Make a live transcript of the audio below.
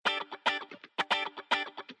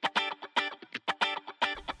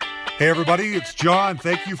Hey everybody, it's John.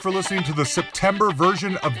 Thank you for listening to the September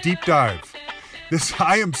version of Deep Dive.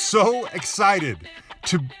 I am so excited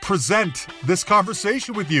to present this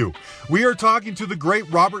conversation with you. We are talking to the great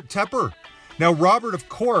Robert Tepper. Now, Robert, of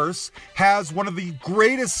course, has one of the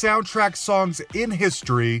greatest soundtrack songs in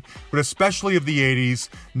history, but especially of the 80s,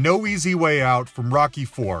 No Easy Way Out from Rocky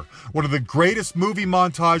IV. One of the greatest movie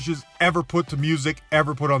montages ever put to music,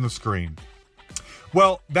 ever put on the screen.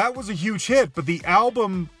 Well, that was a huge hit, but the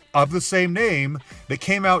album of the same name that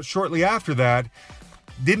came out shortly after that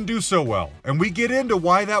didn't do so well. And we get into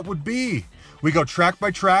why that would be. We go track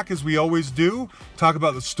by track, as we always do, talk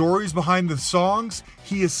about the stories behind the songs.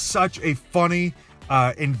 He is such a funny,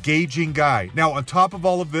 engaging guy. Now, on top of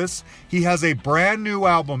all of this, he has a brand new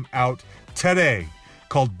album out today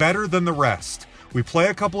called Better Than the Rest. We play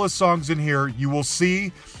a couple of songs in here. You will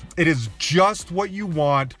see it is just what you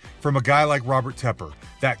want from a guy like Robert Tepper.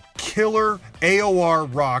 That killer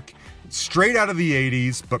AOR rock straight out of the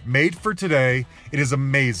 80s, but made for today. It is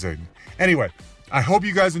amazing. Anyway, I hope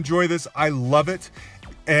you guys enjoy this. I love it.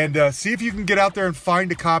 And see if you can get out there and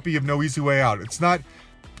find a copy of No Easy Way Out. It's not,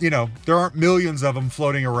 there aren't millions of them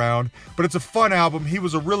floating around, but it's a fun album. He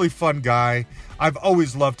was a really fun guy. I've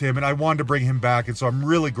always loved him, and I wanted to bring him back, and so I'm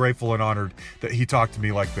really grateful and honored that he talked to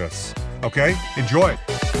me like this. Okay? Enjoy.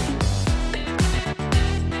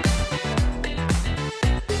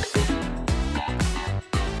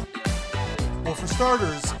 Well, for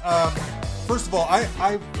starters, first of all,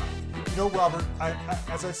 Robert,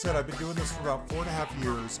 as I said, I've been doing this for about 4.5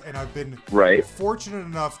 years, and I've been fortunate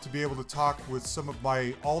enough to be able to talk with some of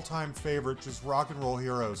my all-time favorite just rock and roll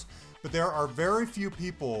heroes. But there are very few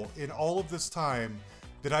people in all of this time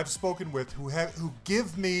that I've spoken with who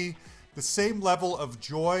give me the same level of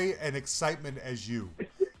joy and excitement as you.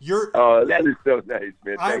 That is so nice,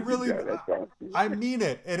 man. That's awesome. I mean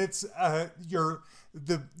it, and it's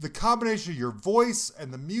the combination of your voice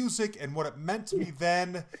and the music and what it meant to me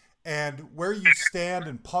then, and where you stand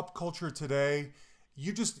in pop culture today.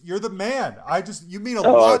 You're the man. You mean a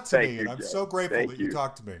lot to me, and I'm so grateful that you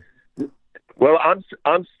talked to me. Well,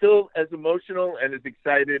 I'm still as emotional and as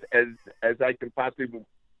excited as I can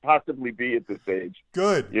possibly be at this age.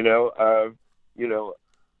 Good.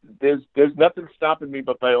 There's nothing stopping me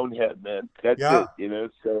but my own head, man. That's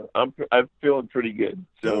it. So I'm feeling pretty good.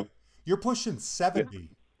 So you're pushing 70.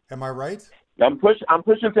 Am I right? I'm pushing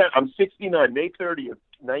that. I'm 69. May 30th,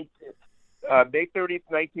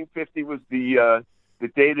 1950 was the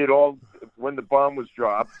date when the bomb was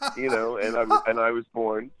dropped. And I was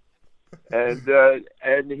born. And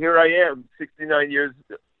here I am, 69 years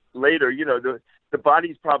later. The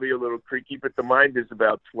body's probably a little creaky, but the mind is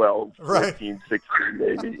about 12, 14, 16,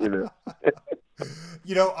 maybe.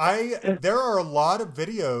 There are a lot of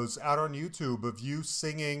videos out on YouTube of you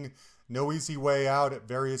singing No Easy Way Out at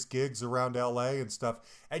various gigs around LA and stuff,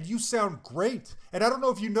 and you sound great. And I don't know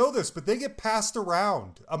if you know this, but they get passed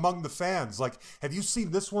around among the fans. Like, have you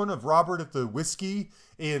seen this one of Robert at the Whiskey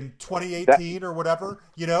in 2018 or whatever?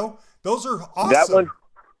 Those are awesome.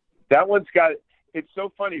 That one's got. It's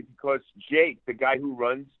so funny because Jake, the guy who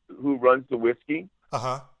runs the Whiskey,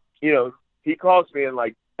 he calls me, and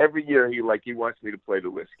like every year he wants me to play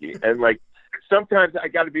the Whiskey, and like sometimes I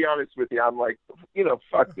got to be honest with you, I'm like,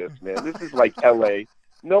 fuck this, man. This is like LA.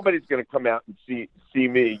 Nobody's gonna come out and see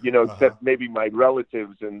me, except maybe my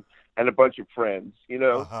relatives and a bunch of friends, And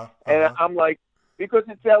I'm like, because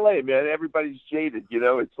it's LA, man. Everybody's jaded,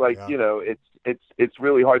 It's like, it's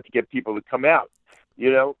really hard to get people to come out,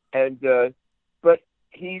 And but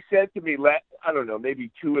he said to me, I don't know, maybe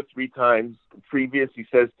 2 or 3 times previous, he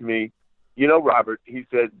says to me, Robert, he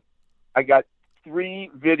said, I got 3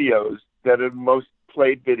 videos that are the most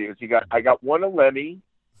played videos. I got one of Lemmy,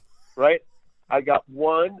 right? I got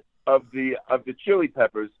one of the Chili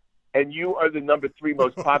Peppers, and you are the number 3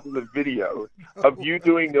 most popular video of you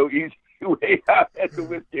doing No Easy Way Out at the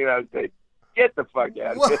Whiskey. And I would say, get the fuck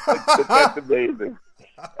out of here. That's amazing.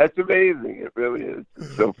 That's amazing. It really is.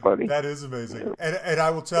 It's so funny. That is amazing. And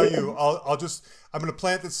I will tell you, I'm going to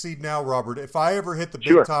plant the seed now, Robert. If I ever hit the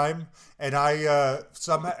big time and I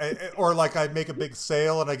I make a big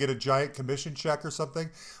sale and I get a giant commission check or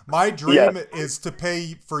something, my dream is to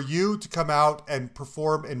pay for you to come out and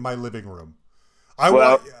perform in my living room. I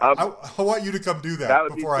want you to come do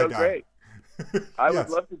that before I die. Great. I would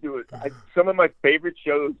love to do it. Some of my favorite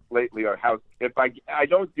shows lately are house. If I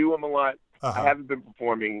don't do them a lot. I haven't been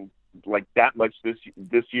performing like that much this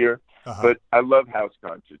year, but I love house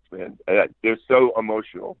concerts, man. They're so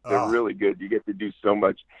emotional. They're really good. You get to do so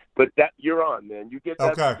much. But that you're on, man. You get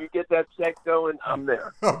that sex going. I'm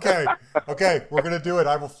there. Okay. We're gonna do it.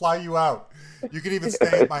 I will fly you out. You can even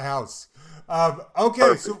stay at my house.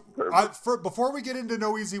 Okay, Perfect. before we get into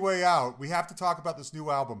No Easy Way Out, we have to talk about this new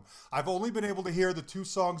album. I've only been able to hear the 2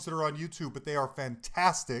 songs that are on YouTube, but they are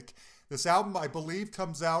fantastic. This album, I believe,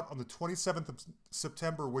 comes out on the 27th of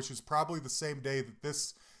September, which is probably the same day that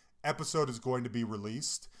this episode is going to be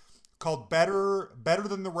released, called Better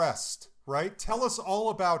Than the Rest, right? Tell us all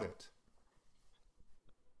about it.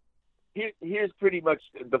 Here's pretty much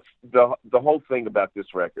the whole thing about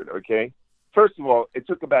this record, okay? First of all, it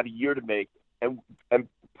took about a year to make, and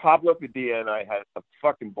Pablo Padilla and I had a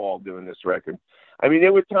fucking ball doing this record. I mean,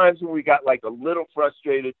 there were times when we got like a little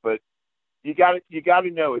frustrated, but you got to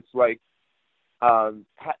know it's like, how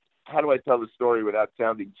do I tell the story without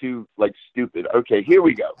sounding too like stupid? Okay, here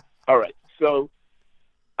we go. All right, so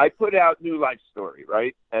I put out New Life Story,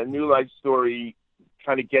 right? And New Life Story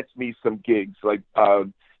kind of gets me some gigs. Like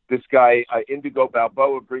this guy, Indigo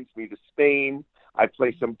Balboa, brings me to Spain. I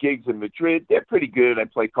play some gigs in Madrid. They're pretty good. I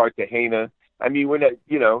play Cartagena. I mean,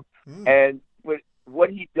 and what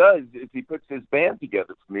he does is he puts his band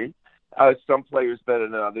together for me. Some players better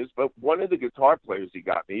than others, but one of the guitar players he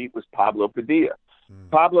got me was Pablo Padilla.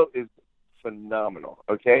 Pablo is phenomenal.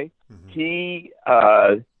 Okay, he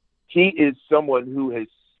is someone who has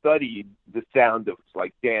studied the sound of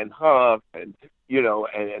like Dan Huff and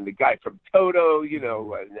and the guy from Toto,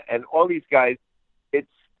 and all these guys.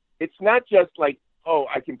 It's not just like, oh,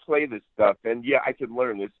 I can play this stuff and yeah, I can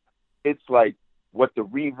learn this. It's like what the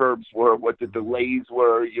reverbs were, what the delays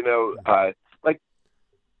were, like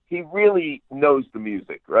he really knows the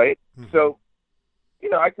music, right? So,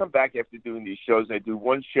 I come back after doing these shows. I do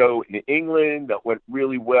one show in England that went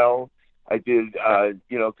really well. I did, a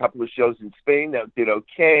couple of shows in Spain that did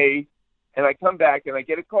okay. And I come back and I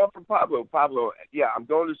get a call from Pablo. Pablo, yeah, I'm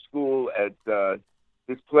going to school at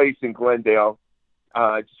this place in Glendale.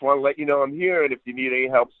 I just want to let you know I'm here, and if you need any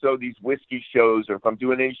help, so these whiskey shows, or if I'm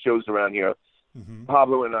doing any shows around here,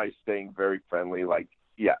 Pablo and I are staying very friendly. Like,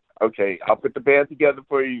 yeah, okay, I'll put the band together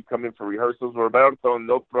for you. You come in for rehearsals, Roberto,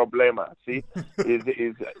 no problema. See,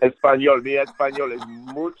 is español. Mi español es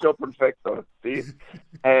mucho perfecto. See,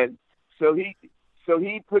 and so he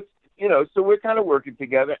puts, so we're kind of working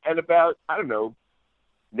together. And about, I don't know,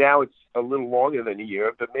 now it's a little longer than a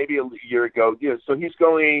year, but maybe a year ago, so he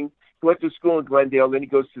went to school in Glendale, then he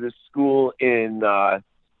goes to this school in, I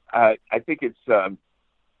think it's,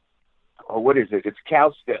 what is it? It's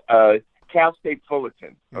Cal State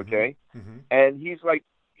Fullerton, okay? And he's like,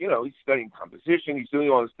 he's studying composition, he's doing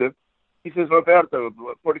all this stuff. He says, Roberto,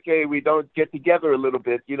 ¿por qué we don't get together a little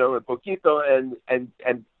bit, un poquito,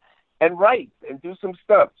 and write and do some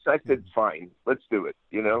stuff? So I said, fine, let's do it,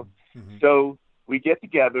 So we get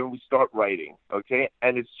together and we start writing, okay?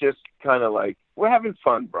 And it's just kind of like, we're having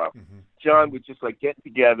fun, bro. John, we're just like getting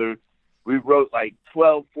together. We wrote like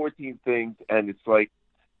 12, 14 things, and it's like,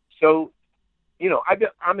 so,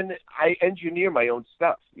 I engineer my own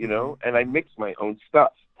stuff, and I mix my own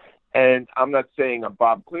stuff. And I'm not saying I'm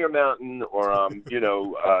Bob Clearmountain or I'm,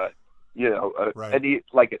 right. any,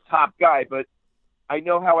 like a top guy, but I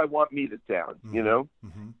know how I want me to sound,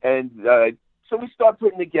 And so we start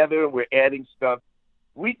putting together and we're adding stuff.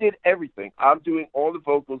 We did everything. I'm doing all the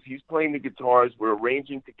vocals. He's playing the guitars. We're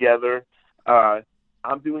arranging together.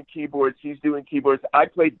 I'm doing keyboards. He's doing keyboards. I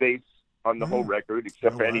played bass on the whole record,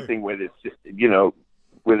 except for anything with his,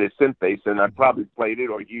 with his synth bass, and I probably played it,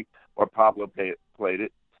 or Pablo played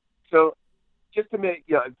it. So just to make,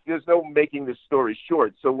 there's no making this story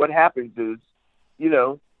short. So what happens is,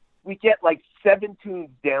 we get like 7 tunes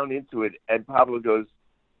down into it, and Pablo goes,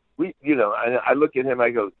 and I look at him,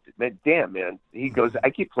 I go, man, damn, man. He goes,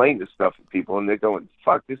 I keep playing this stuff with people, and they're going,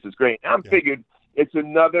 fuck, this is great. And I'm figured it's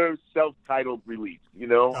another self-titled release,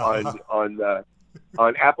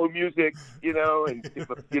 on Apple Music, and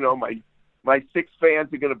my 6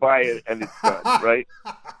 fans are going to buy it, and it's done, right?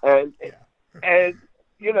 And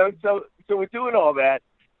so we're doing all that,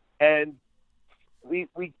 and we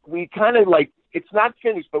kind of like, it's not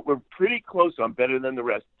finished, but we're pretty close on Better Than the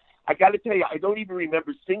Rest. I got to tell you, I don't even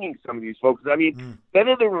remember singing some of these vocals. I mean,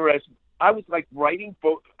 Better Than the Rest, I was like writing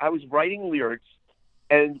lyrics,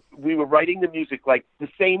 and we were writing the music like the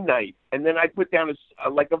same night, and then I put down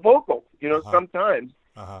a vocal, sometimes.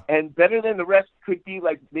 And Better Than the Rest could be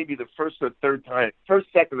like maybe the first,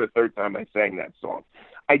 second or third time I sang that song.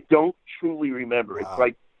 I don't truly remember. Wow. It's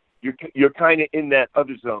like you're kind of in that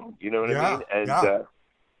other zone, you know what I mean? And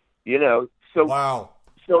so wow.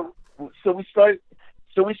 So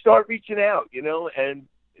we start reaching out, and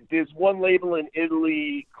there's one label in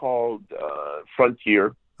Italy called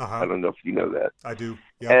Frontier. I don't know if you know that. I do.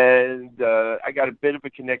 Yep. And I got a bit of a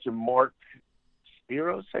connection. Mark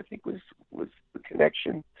Spiros, I think, was the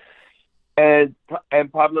connection. and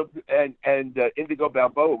Pablo and Indigo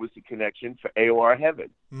Balboa was the connection for AOR Heaven.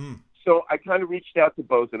 So I kind of reached out to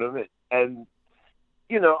both of them, and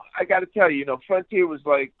I got to tell you, Frontier was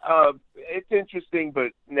like, it's interesting,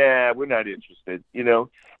 but nah, we're not interested, And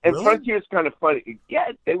really? Frontier's kind of funny.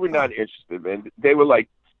 Yeah, they were not interested, man. They were like,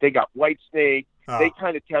 they got Whitesnake. They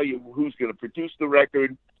kind of tell you who's going to produce the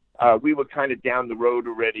record. We were kind of down the road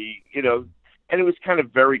already, and it was kind of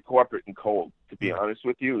very corporate and cold, to be honest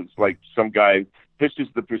with you. It's like some guy, this is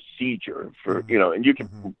the procedure for, and you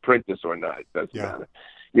can print this or not, it doesn't matter.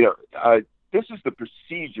 This is the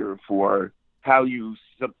procedure for how you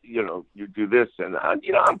do this, and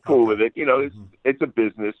I'm cool with it. It's a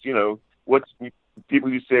business. People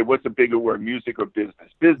who say, what's a bigger word, music or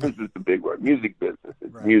business? Business is the big word. Music business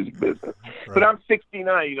is music business. Right. But I'm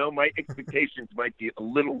 69. My expectations might be a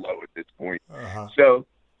little low at this point. So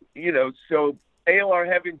AOR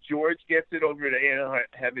Heaven, George gets it over at AOR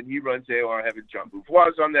Heaven. He runs AOR Heaven. John Beauvoir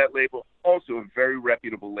is on that label, also a very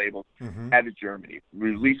reputable label out of Germany.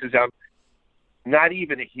 Releases out, not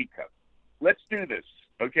even a hiccup. Let's do this,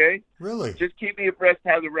 okay? Really? Just keep me abreast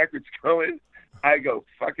how the record's going. I go,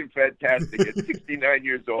 fucking fantastic. At 69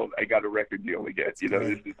 years old, I got a record deal again.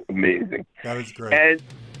 This is amazing. That is great.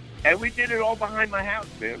 And we did it all behind my house,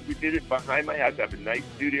 man. We did it behind my house. I have a nice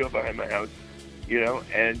studio behind my house,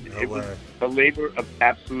 and it was a labor of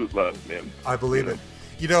absolute love, man. I believe it.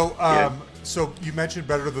 So you mentioned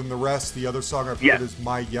Better Than the Rest. The other song I've heard is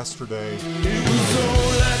My Yesterday. It was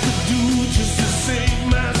all I could do just to save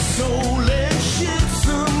my soul and shed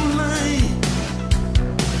some light.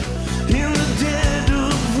 In the dead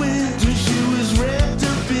of winter, she was wrapped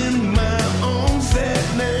up in my arms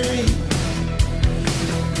that night.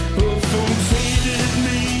 Her folks hated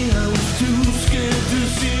me, I was too scared to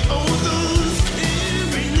see all those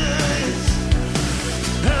scary nights.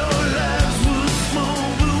 Our lives were small,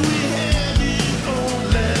 but we had it all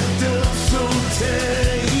lapped up so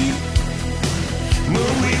tight.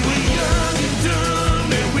 But we were young and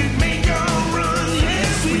dumb, and we'd make our run,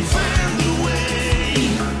 yes, we'd find a way.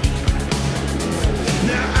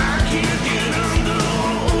 Now I can't get under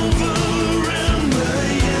or over around my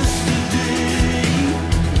yesterday.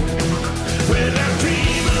 When I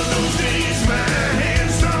dream of those days, my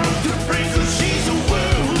hands start to break, 'cause she's a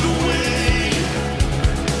world away.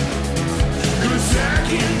 'Cause I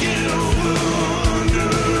can't get over or under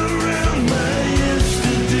around my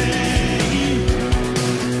yesterday.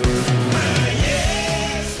 My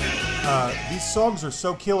yesterday. These songs are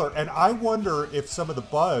so killer, and I wonder if some of the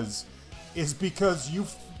buzz is because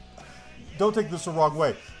don't take this the wrong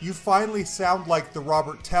way, you finally sound like the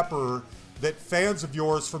Robert Tepper that fans of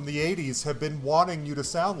yours from the 80s have been wanting you to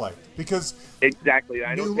sound like. Because exactly,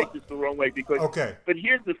 I don't take this the wrong way, because but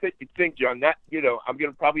here's the thing, John, that I'm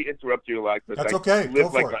going to probably interrupt you a lot, because that's okay. Go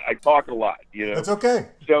for it. I talk a lot, That's okay.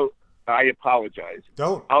 So I apologize.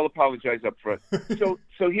 I'll apologize up front. So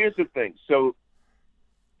here's the thing. So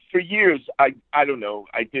for years, I don't know,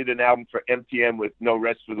 I did an album for MTM with No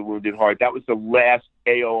Rest for the Wounded Heart. That was the last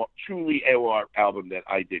truly AOR album that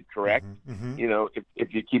I did, correct?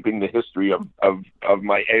 If you're keeping the history of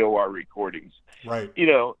my AOR recordings. Right.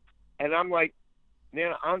 And I'm like,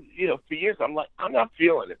 man, for years, I'm like, I'm not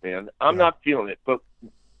feeling it, man. I'm not feeling it. But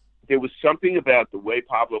there was something about the way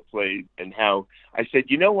Pablo played and how I said,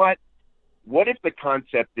 you know what? What if the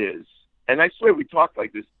concept is, and I swear we talked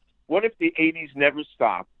like this, what if the 80s never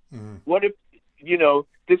stopped? What if,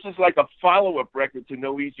 this is like a follow-up record to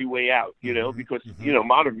No Easy Way Out, because,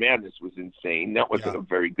 Modern Madness was insane. That wasn't a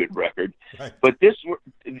very good record. Right. But this,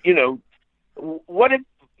 what if,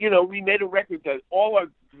 we made a record that all our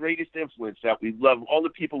greatest influence that we love, all the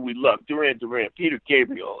people we love, Duran Duran, Peter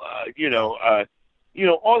Gabriel,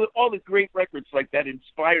 all the great records like that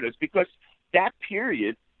inspired us, because that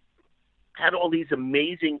period had all these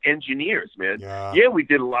amazing engineers, man. Yeah, we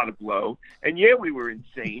did a lot of blow, and we were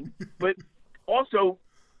insane, but also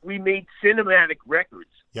we made cinematic records.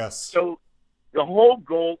 Yes. So the whole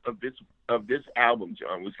goal of this album,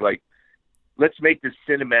 John, was like, let's make this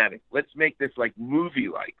cinematic. Let's make this like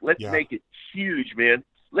movie-like. Let's make it huge, man.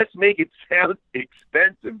 Let's make it sound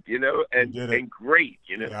expensive, and great,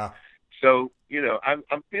 Yeah. So,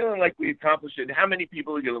 I'm feeling like we accomplished it. How many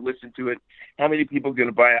people are going to listen to it? How many people are going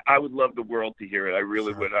to buy it? I would love the world to hear it. I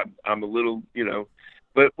really would. I'm a little,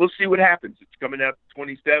 but we'll see what happens. It's coming out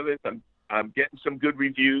 27th. I'm getting some good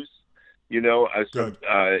reviews, some,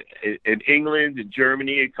 in England and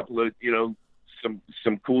Germany, a couple of, some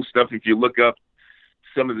cool stuff. If you look up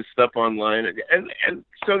some of the stuff online, and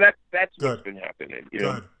so that's Good. what's been happening.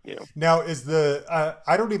 Good. You know. Now, is the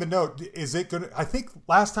I don't even know. Is it going to? I think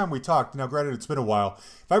last time we talked. Now, granted, it's been a while.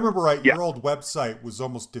 If I remember right, Yeah. your old website was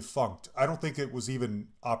almost defunct. I don't think it was even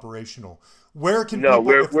operational. Where can No,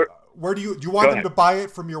 people? Where do you want them ahead. to buy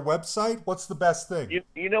it from your website? What's the best thing?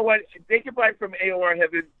 You know what? They can buy it from AOR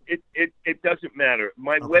Heaven. It doesn't matter.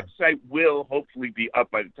 My Okay. website will hopefully be up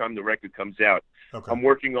by the time the record comes out. Okay. I'm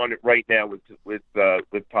working on it right now with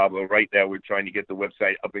Pablo. Right now, we're trying to get the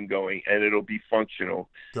website up and going, and it'll be functional.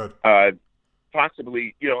 Good.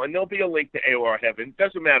 Possibly, and there'll be a link to AOR Heaven. It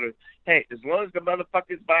doesn't matter. Hey, as long as the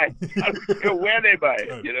motherfuckers buy it, I don't care where they buy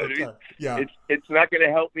it. You know what I mean? Yeah. It's not going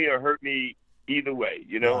to help me or hurt me either way.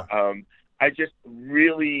 Yeah. I just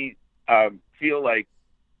really feel like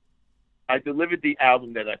I delivered the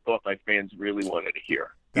album that I thought my fans really wanted to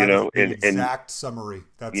hear. That is the exact summary.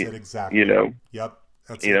 That's it exactly. Yep.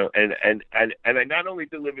 That's it. And I not only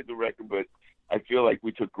delivered the record, but I feel like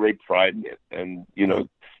we took great pride in it. And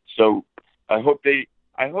so I hope they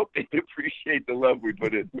appreciate the love we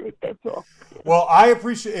put into it. That's all. Well, I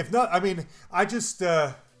appreciate. If not, I mean, I just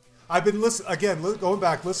I've been going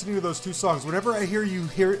back, listening to those two songs. Whenever I hear you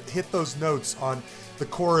hit those notes on the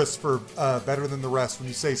chorus for Better Than the Rest, when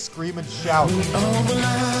you say scream and shout. All the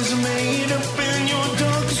lies are made up and your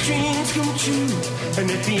darkest dreams come true. And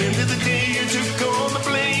at the end of the day, you took all the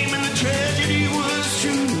blame and the tragedy was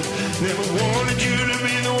true. Never wanted you to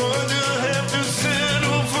be the one to have to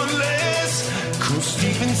settle for less. 'Cause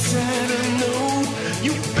deep inside I know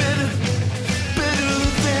you better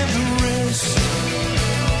than the rest.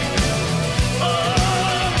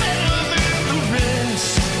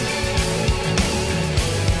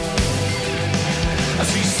 I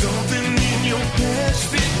see something in your past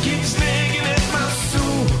that keeps nagging at my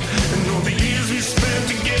soul. And all the years we spent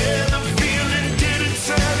together feeling dead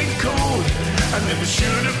inside and cold. I never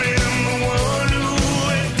should have been the one who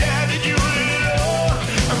had doubted you at all.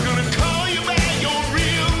 I'm gonna call you by your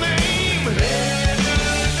real name.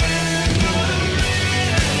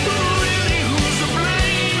 Really, who's to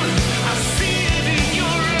blame? I see it in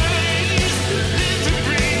your eyes. The little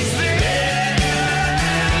breeze there.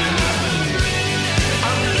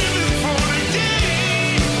 I'm living for the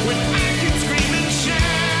day when I can scream and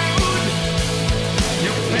shout.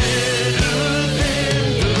 You're better than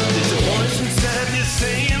good. There's a voice inside me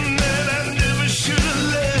saying that I never should have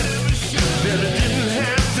left. That I didn't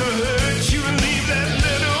have to hurt you and leave that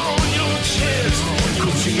letter on your chest.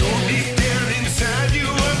 'Cause you know deep down inside you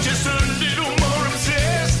I'm just a little more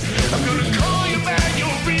obsessed. I'm gonna call you by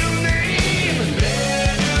your real name.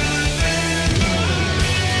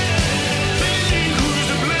 Baby, who's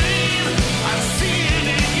to blame? I see it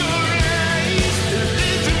in your eyes. The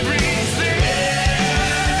little breeze there.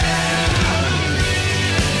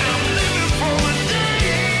 I'm living for a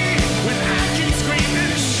day when I can scream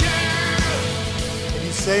and shout. And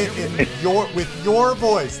you say it with your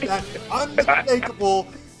voice, that unmistakable,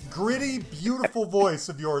 gritty, beautiful voice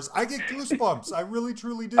of yours. I get goosebumps. I really,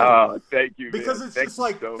 truly do. Thank you, Because man. it's Thank just you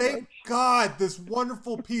like, so thank much. God, this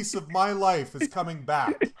wonderful piece of my life is coming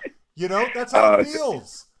back. That's how it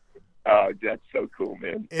feels. Oh, that's so cool,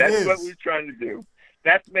 man. It That's is. what we're trying to do.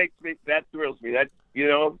 That thrills me.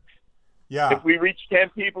 Yeah. If we reach 10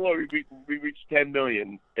 people or we reach 10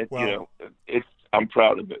 million, Well, I'm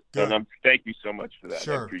proud of it. Good. And thank you so much for that. I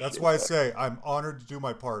Sure. appreciate That's why I that. say I'm honored to do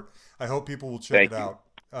my part. I hope people will check Thank it you. out.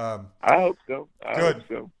 I hope so. I Good. hope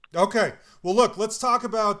so. Okay. Well, look, let's talk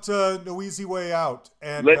about No Easy Way Out.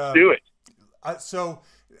 And Let's do it. I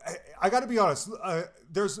got to be honest.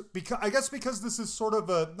 Because this is sort of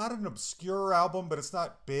not an obscure album, but it's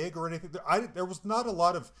not big or anything. There was not a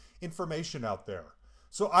lot of information out there,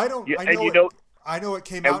 so I don't. Yeah, I know it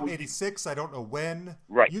came out in '86. I don't know when.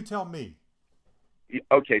 Right. You tell me.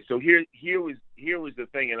 Okay, so here was the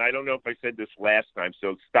thing, and I don't know if I said this last time,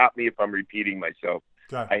 so stop me if I'm repeating myself.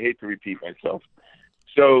 Okay. I hate to repeat myself.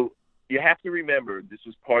 So you have to remember this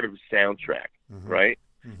was part of a soundtrack, right?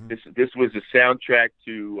 Mm-hmm. This was a soundtrack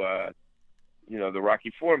to the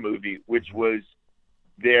Rocky IV movie, which was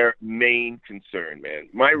their main concern, man.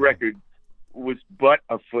 My record was but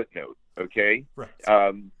a footnote, okay? Right.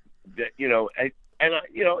 It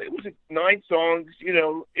was 9 songs.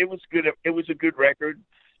 It was good. It was a good record.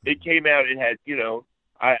 It came out. It had,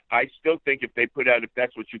 I still think if they put out, if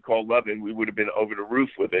that's what you call loving, we would have been over the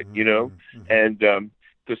roof with it, and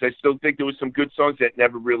because I still think there was some good songs that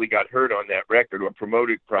never really got heard on that record or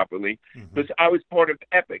promoted properly. Because I was part of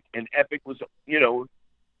Epic, and Epic was,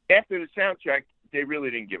 after the soundtrack, they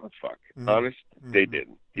really didn't give a fuck. Honest, they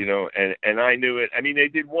didn't. And I knew it. I mean, they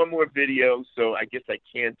did one more video, so I guess I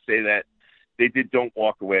can't say that they did "Don't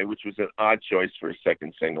Walk Away," which was an odd choice for a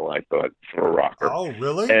second single, I thought, for a rocker. Oh,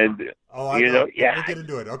 really? And I you know. know, yeah, We'll get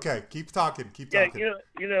into it. Okay, keep talking. yeah,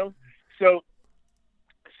 you know,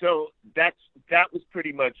 so that was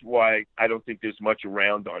pretty much why I don't think there's much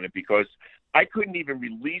around on it, because I couldn't even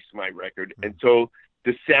release my record until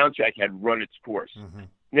the soundtrack had run its course. Mm-hmm.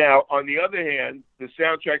 Now, on the other hand, the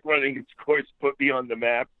soundtrack running its course put me on the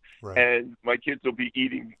map, Right. and my kids will be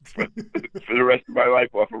eating for the rest of my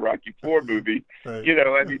life off a Rocky IV movie. Right. You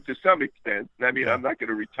know, I mean, to some extent. I mean, I'm not going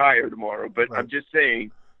to retire tomorrow, but Right. I'm just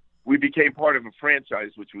saying we became part of a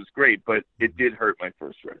franchise, which was great, but it did hurt my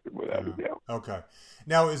first record, without a doubt. Okay.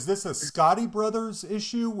 Now, is this a Scotty Brothers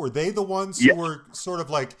issue? Were they the ones Yeah. who were sort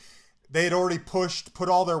of like, they had already put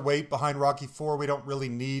all their weight behind Rocky IV? We don't really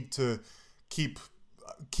need to keep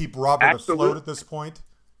Robert Absolutely. afloat at this point?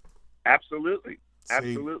 Absolutely. See,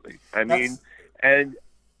 Absolutely. I mean, and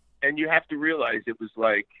you have to realize it was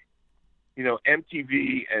like, you know,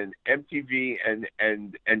 MTV and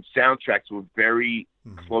soundtracks were very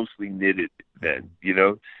closely knitted then. You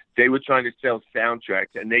know, they were trying to sell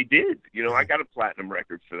soundtracks, and they did. You know, I got a platinum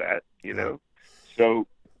record for that. You know, so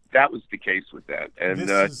that was the case with that. And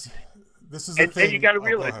this is a thing. And you got to go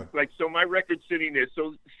realize, ahead. like, so my record's sitting there.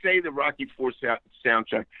 So say the Rocky IV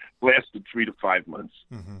soundtrack lasted 3 to 5 months.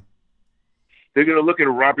 Mm-hmm. They're going to look at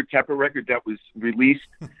a Robert Tepper record that was released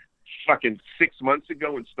fucking 6 months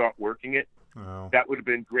ago and start working it. Oh. That would have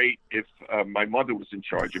been great if my mother was in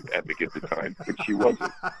charge of Epic at the time, but she wasn't.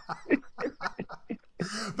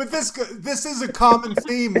 But this is a common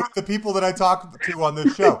theme with the people that I talk to on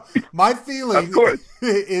this show. My feeling Of course.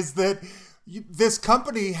 is that this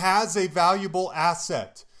company has a valuable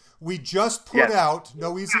asset. We just put out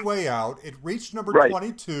No Easy Way Out. It reached number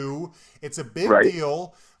 22. It's a big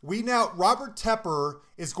deal. Robert Tepper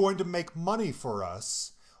is going to make money for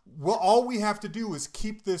us. Well, all we have to do is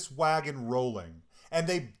keep this wagon rolling. And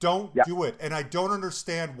they don't do it. And I don't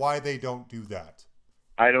understand why they don't do that.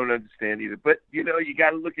 I don't understand either. But, you know, you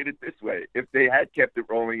got to look at it this way. If they had kept it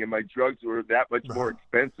rolling and my drugs were that much more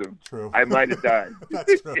expensive, I might have died.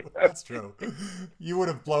 That's true. That's true. You would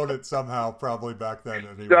have blown it somehow, probably back then.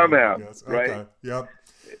 Anyway, somehow, I guess. right? Okay. Yep.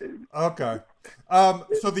 Okay.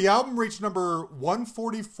 So the album reached number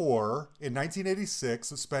 144 in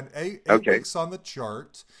 1986. It spent eight weeks on the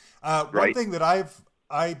chart. One thing that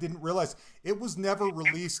I didn't realize, it was never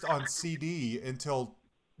released on CD until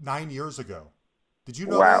 9 years ago. Did you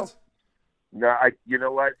know that? No, you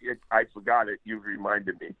know what? I forgot it. You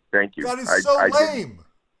reminded me. Thank you. That is so lame.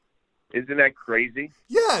 Isn't that crazy?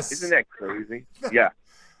 Yes. Isn't that crazy? Yeah.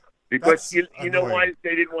 Because you know why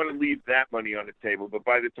they didn't want to leave that money on the table, but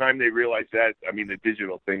by the time they realized that, I mean, the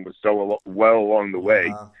digital thing was so well along the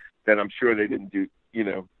way that I'm sure they didn't do, you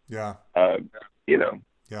know. Yeah. You know.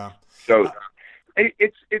 Yeah. So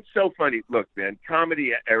it's so funny. Look, man,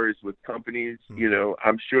 comedy errors with companies. You know,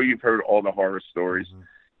 I'm sure you've heard all the horror stories.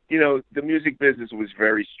 You know, the music business was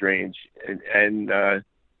very strange, and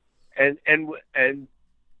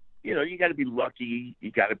you know, you got to be lucky.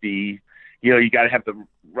 You got to be. You know, you got to have the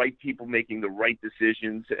right people making the right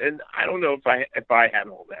decisions. And I don't know if I had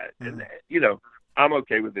all that. And, you know, I'm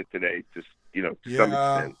okay with it today, just, you know, to some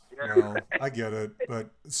extent. No, I get it. But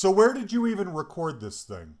so where did you even record this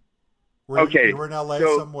thing? You were in LA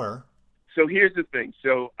somewhere. So here's the thing.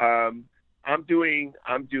 So I'm doing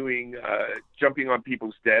jumping on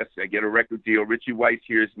people's desks. I get a record deal. Richie Weiss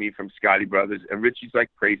hears me from Scotty Brothers, and Richie's like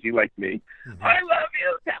crazy like me. I love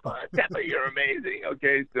you, Tepper, you're amazing.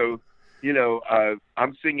 Okay, so you know,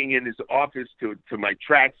 I'm singing in his office to my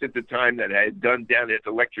tracks at the time that I had done down at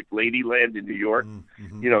Electric Ladyland in New York.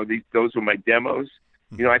 You know, those were my demos.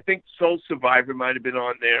 You know, I think Soul Survivor might have been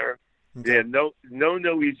on there. Yeah,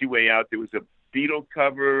 no Easy Way Out. There was a Beatle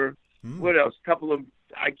cover. What else? A couple of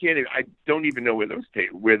I don't even know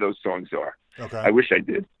where those songs are. Okay. I wish I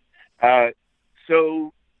did.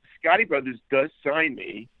 So Scotty Brothers does sign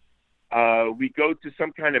me. We go to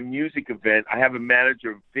some kind of music event. I have a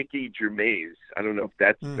manager, Vicky Germais. I don't know if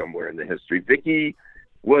that's somewhere in the history. Vicky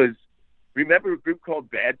remember a group called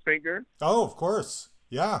Badfinger? Oh, of course.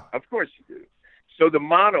 Yeah. Of course you do. So the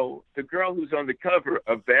model, the girl who's on the cover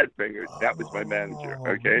of Badfinger, that was my manager.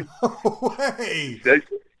 Okay. No way.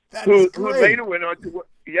 Who later went on to work?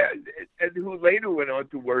 Yeah, and who later went on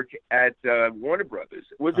to work at Warner Brothers.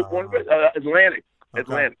 Was it Warner Brothers? Atlantic. Okay.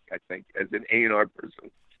 Atlantic, I think, as an A&R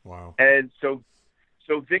person. Wow. And so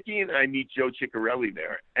Vicky and I meet Joe Ciccarelli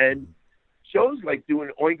there, and Joe's like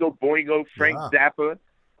doing Oingo Boingo, Frank Zappa.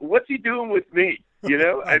 What's he doing with me? You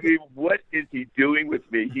know, I mean, what is he doing with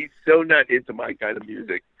me? He's so not into my kind of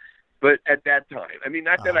music. But at that time, I mean,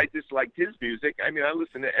 not that I disliked his music. I mean, I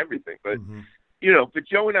listen to everything, but you know, but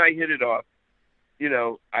Joe and I hit it off,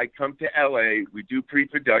 I come to LA, we do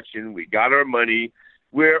pre-production, we got our money,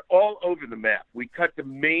 we're all over the map. We cut the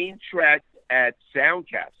main track at Sound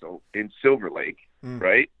Castle in Silver Lake,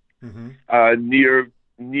 right? Mm-hmm. Near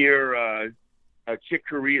a Chick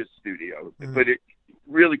Corea studio, but it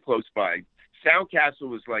really close by. Sound Castle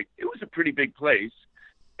was it was a pretty big place,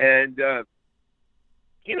 and Joe's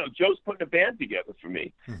putting a band together for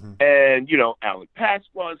me, and Alan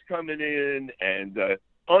Pasqua's coming in, and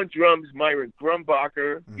on drums Myron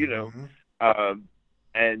Grumbacher,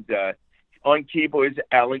 and on keyboards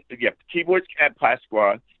keyboards at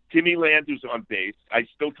Pasqua. Timmy Landers on bass. I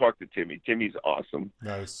still talk to Timmy. Timmy's awesome.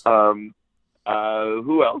 Nice. Who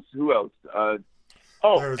else? And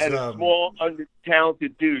a small,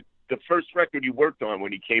 talented dude. The first record he worked on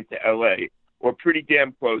when he came to L.A., or pretty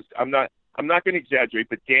damn close. I'm not going to exaggerate,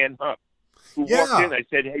 but Dan Hupp, who walked in. I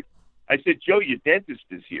said, "Hey," "Joe, your dentist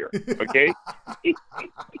is here." Okay.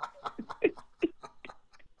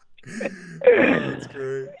 That's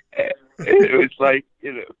great. It was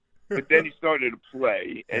but then he started to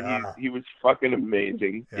play, and he was fucking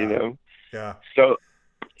amazing, Yeah. So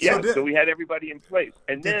we had everybody in place,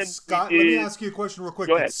 and then Scott. Let me ask you a question real quick.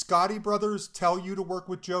 Go ahead. Did Scotty Brothers tell you to work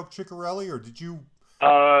with Joe Ciccarelli, or did you?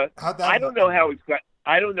 I don't know how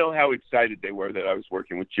excited they were that I was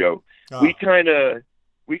working with Joe. We kind of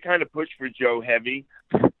pushed for Joe heavy,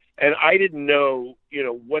 and I didn't know,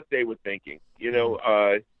 what they were thinking. They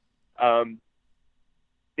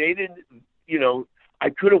didn't, I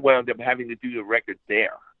could have wound up having to do the record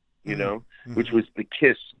there, which was the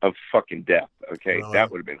kiss of fucking death. Okay. Really? That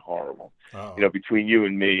would have been horrible. Uh-oh. Between you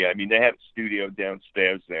and me. I mean, they have a studio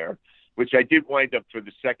downstairs there, which I did wind up for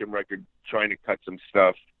the second record trying to cut some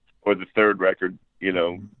stuff, or the third record,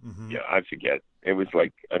 I forget. It was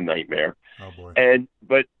like a nightmare. Oh boy.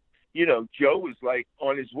 But Joe was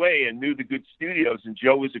on his way and knew the good studios, and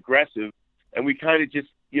Joe was aggressive. And we kind of just,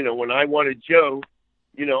 when I wanted Joe,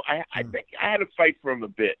 I think I had to fight for him a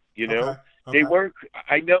bit, Okay. They weren't,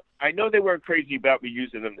 I know they weren't crazy about me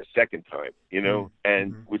using them the second time,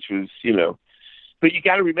 and which was, but you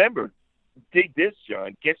got to remember, dig this,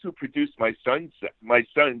 John, guess who produced my son's Max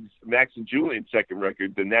and Julian second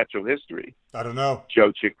record, The Natural History? I don't know.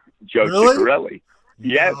 Joe Really? Ciccarelli.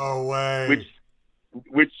 Yes. No way.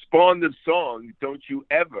 Which spawned the song "Don't You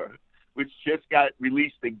Ever," which just got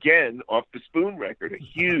released again off the Spoon record, a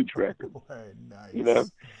huge record. Nice.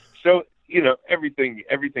 So everything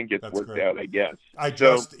gets worked great. out, I guess. I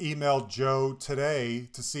just emailed Joe today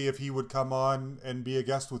to see if he would come on and be a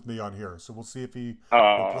guest with me on here. So we'll see if he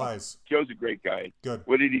replies. Joe's a great guy. Good.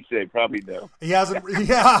 What did he say? Probably no. He hasn't.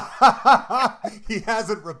 Yeah, he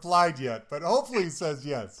hasn't replied yet, but hopefully he says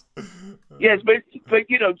yes. Yes, but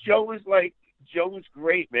Joe was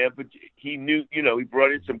great, man. But he knew, he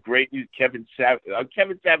brought in some great news. Kevin Savage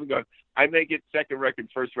going, I may get second record,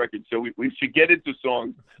 first record, so we should get into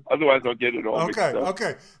songs. Otherwise, I'll get it all mixed up.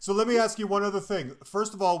 Okay. So let me ask you one other thing.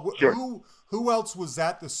 First of all, Sure. who else was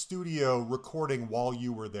at the studio recording while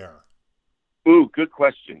you were there? Ooh, good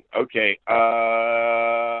question. Okay.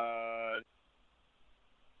 I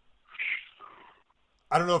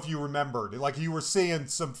don't know if you remembered. You were seeing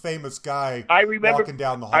some famous guy walking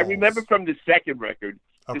down the halls. I remember from the second record.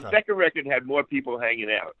 Okay. The second record had more people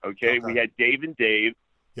hanging out. Okay. We had Dave and Dave.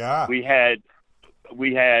 Yeah. We had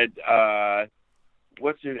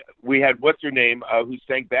what's her name who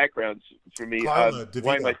sang backgrounds for me. Carla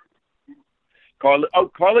DeVito. Carla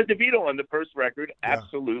DeVito on the first record. Yeah.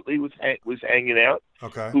 Absolutely was hanging out.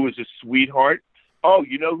 Okay. Who was a sweetheart. Oh,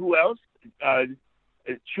 you know who else?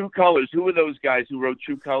 True Colors. Who were those guys who wrote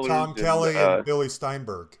True Colors? Tom Kelly and Billy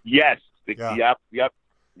Steinberg. Yes. Yeah. Yep.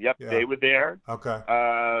 Yeah. They were there. Okay.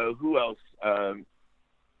 Who else?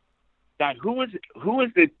 God, who was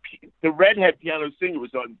the redhead piano singer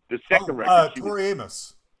was on the second record? Tori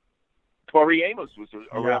Amos. Tori Amos was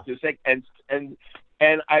around for the second,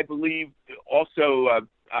 and I believe also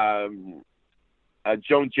Joan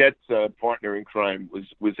Jett's partner in crime was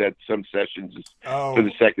at some sessions for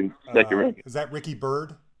the second record. Is that Ricky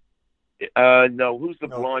Byrd? No, who's the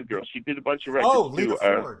blonde girl? She did a bunch of records. Oh, Lita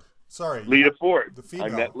Ford. Sorry, Lita Ford. The female. I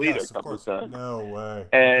met Lita a couple of times. No way.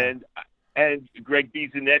 And Greg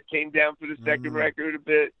Bisonet came down for the second record a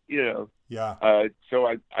bit, Yeah. So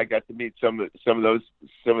I got to meet some of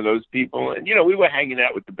those people, and we were hanging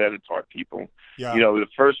out with the Benatar people. Yeah. The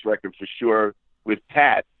first record for sure with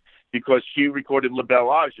Pat, because she recorded La Belle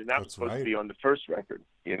Age, and that was supposed to be on the first record.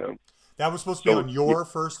 That was supposed to be on your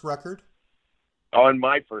first record. On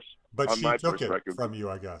my first, but on she my took first it record. from you,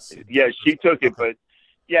 I guess. Yeah, she took it, but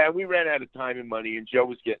we ran out of time and money, and Joe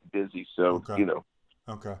was getting busy, so Okay.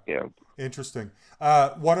 Okay. Yeah. Interesting.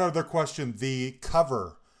 One other question. The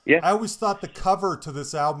cover Yeah. I always thought the cover to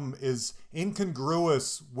this album is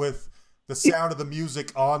incongruous with the sound of the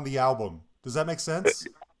music on the album. Does that make sense?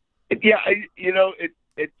 Yeah,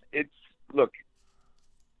 it's look.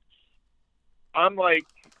 I'm like,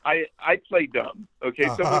 I play dumb. Okay,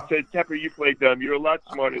 someone said, Tepper, you play dumb. You're a lot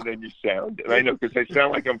smarter than you sound, and I know because I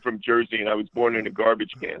sound like I'm from Jersey and I was born in a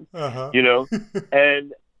garbage can. You know,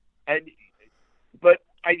 and but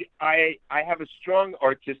I have a strong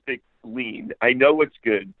artistic lean. I know what's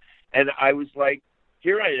good, and I was like,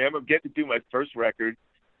 here I am. I'm getting to do my first record.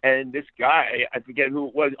 And this guy, I forget who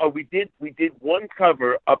it was. Oh, we did one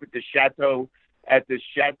cover up at the Chateau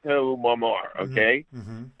Marmar, okay?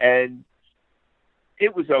 Mm-hmm. And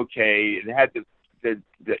it was okay. It had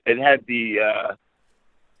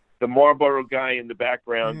the Marlboro guy in the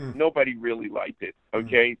background. Mm. Nobody really liked it,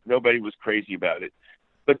 okay? Nobody was crazy about it.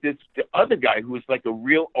 But the other guy who was like a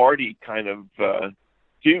real arty kind of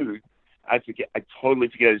dude, I totally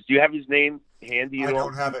forget his. Do you have his name handy at all? I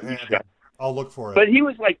don't have it handy. I'll look for it. But he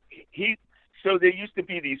was like, so there used to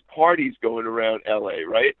be these parties going around LA,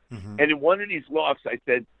 right? Mm-hmm. And in one of these lofts, I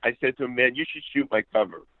said to him, man, you should shoot my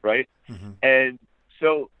cover, right? Mm-hmm. And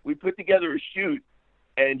so we put together a shoot,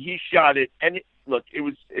 and he shot it. And it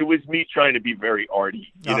was me trying to be very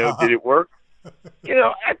arty. You know, did it work? You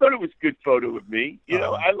know, I thought it was a good photo of me. You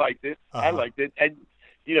know, I liked it. I liked it. And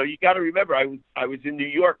you know, you got to remember, I was in New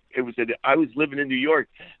York. I was living in New York.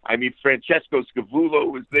 I mean, Francesco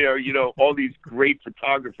Scavullo was there. You know, all these great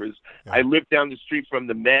photographers. Yeah. I lived down the street from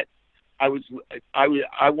the Met. I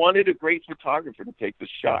wanted a great photographer to take the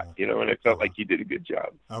shot. You know, and I felt like he did a good job.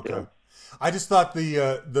 Okay. You know? I just thought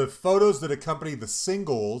the photos that accompany the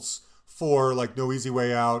singles for like No Easy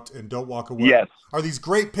Way Out and Don't Walk Away are these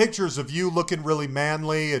great pictures of you looking really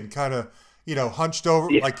manly and kind of, you know, hunched over,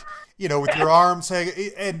 like, you know, with your arms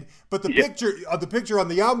hanging. But the picture on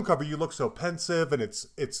the album cover, you look so pensive, and it's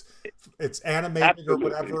animated Absolutely. or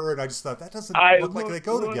whatever. And I just thought that doesn't look like they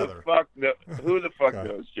go together. Who the fuck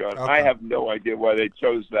knows, John? Okay. I have no idea why they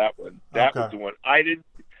chose that one. That was the one.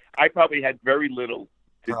 I probably had very little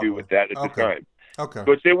to do with that at the time. Okay.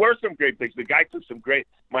 But there were some great pictures. The guy took some great.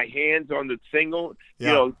 My hands on the single, you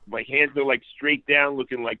know, my hands are like straight down,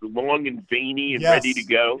 looking like long and veiny and ready to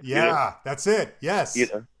go. Yeah, you know? That's it. Yes. You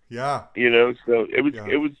know? Yeah. You know, so it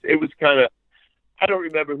was kind of. I don't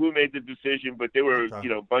remember who made the decision, but there were you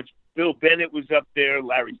know a bunch. Bill Bennett was up there.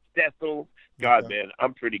 Larry Stessel. God, man,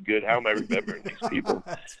 I'm pretty good. How am I remembering these people?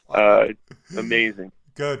 Amazing.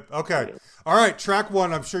 Good. Okay. Yeah. All right. Track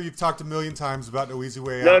one. I'm sure you've talked a million times about No Easy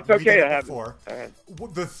Way Out. No, it's okay. I have before.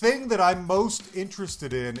 The thing that I'm most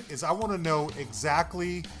interested in is I want to know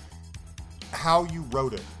exactly how you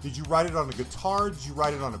wrote it. Did you write it on a guitar? Did you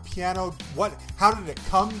write it on a piano? How did it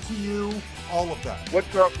come to you? All of that.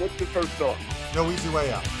 What's the first song? No Easy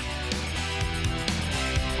Way Out.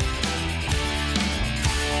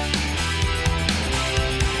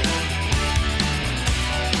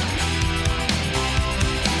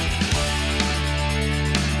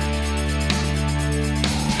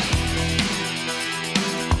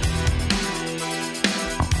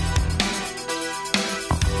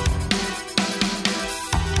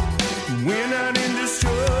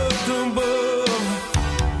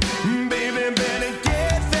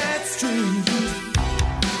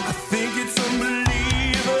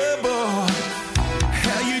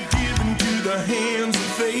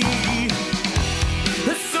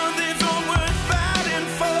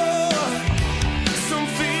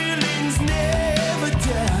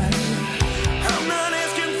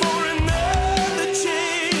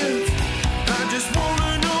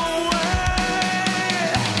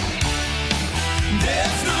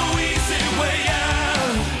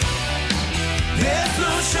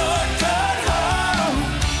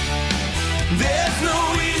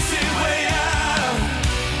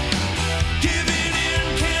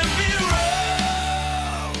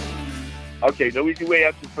 Okay, No Easy Way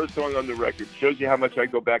Out's the first song on the record. Shows you how much I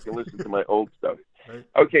go back and listen to my old stuff.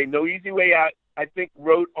 Okay, No Easy Way Out, I think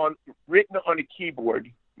written on a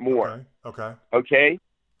keyboard more. Okay?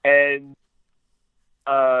 And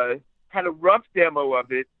kind of rough demo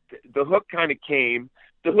of it. The hook kind of came.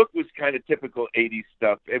 The hook was kind of typical 80s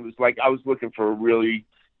stuff. It was like I was looking for a really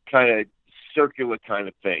kind of circular kind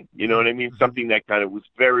of thing. You know what I mean? Mm-hmm. Something that kind of was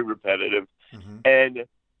very repetitive. Mm-hmm.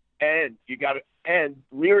 And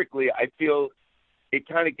lyrically, I feel it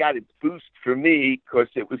kind of got its boost for me because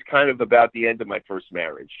it was kind of about the end of my first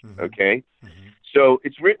marriage. Mm-hmm. Okay. Mm-hmm. So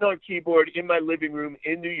it's written on keyboard in my living room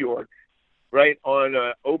in New York, right on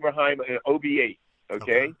Oberheim OB8.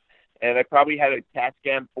 Okay. And I probably had a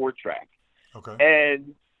Tascam 4-track. Okay.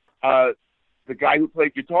 And the guy who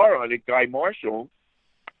played guitar on it, Guy Marshall,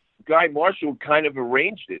 Guy Marshall kind of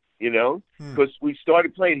arranged it, because we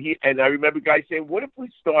started playing. And I remember Guy saying, "What if we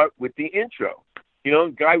start with the intro?"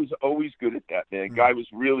 Guy was always good at that, man. Guy was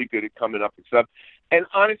really good at coming up with stuff. And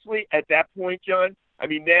honestly, at that point, John, I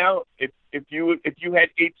mean, now if you had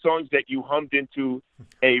 8 songs that you hummed into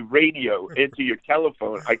a radio, into your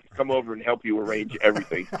telephone, I could come over and help you arrange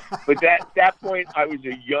everything. But that point, I was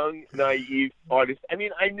a young, naive artist. I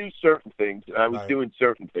mean, I knew certain things, and I was doing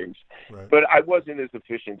certain things, but I wasn't as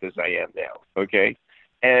efficient as I am now. Okay,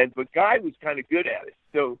 but Guy was kind of good at it,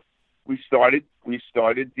 so we started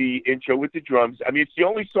the intro with the drums. I mean, it's the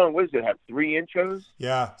only song. What does it have? 3 intros?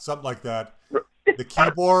 Yeah, something like that. The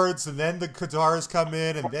keyboards, and then the guitars come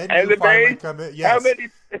in, and then and you the finally bass? come in. Yes. How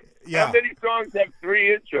many songs have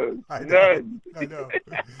 3 intros? None. I know.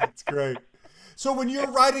 It's great. So when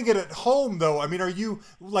you're writing it at home, though, I mean, are you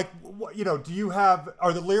like,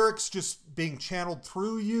 are the lyrics just being channeled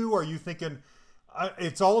through you? Are you thinking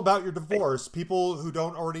it's all about your divorce? People who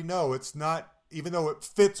don't already know, it's not. Even though it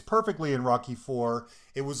fits perfectly in Rocky IV,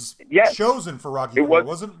 it was chosen for Rocky IV. It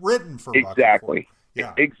wasn't written for Rocky IV.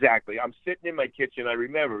 Yeah, exactly. I'm sitting in my kitchen. I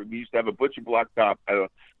remember we used to have a butcher block top. I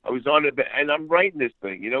was on it, and I'm writing this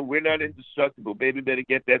thing. We're not indestructible. Baby, better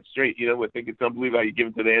get that straight. I think it's unbelievable how you give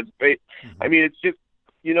it to the hands of fate. I mean, it's just,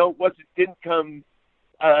 once it didn't come.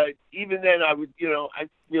 Even then, I would,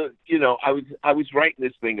 I was writing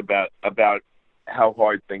this thing about how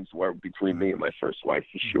hard things were between me and my first wife,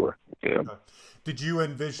 for sure. Did you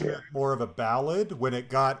envision it more of a ballad when it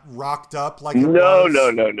got rocked up like it was? No.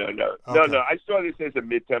 Okay. No. I saw this as a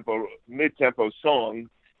mid-tempo song,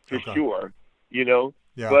 for sure,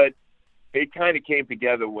 Yeah. But it kind of came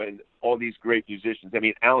together when all these great musicians, I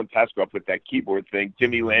mean, Alan Pascoe with that keyboard thing,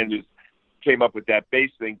 Jimmy Landers came up with that bass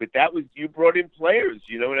thing, but that was, you brought in players,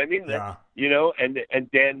 you know what I mean? Yeah.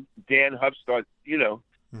 And Dan Hufstad,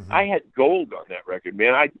 I had gold on that record,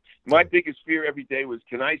 man. My biggest fear every day was,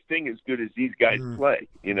 can I sing as good as these guys play?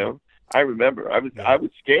 I remember I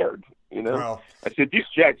was scared. Well, I said, these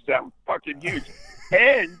jacks sound fucking huge.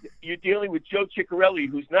 And you're dealing with Joe Ciccarelli,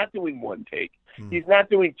 who's not doing 1 take. He's not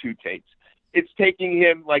doing 2 takes. It's taking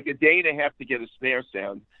him like a day and a half to get a snare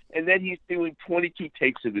sound, and then he's doing 22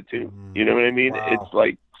 takes of the tune. You know what I mean? Wow. It's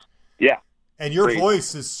like, yeah. And your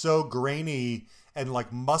voice is so grainy and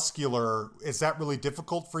like muscular. Is that really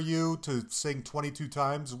difficult for you to sing 22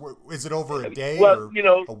 times? Is it over a day or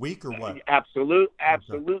a week or what? Absolutely.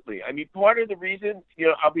 Okay. I mean, part of the reason,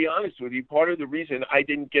 I'll be honest with you, part of the reason I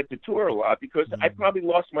didn't get to tour a lot, because I probably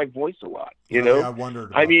lost my voice a lot, I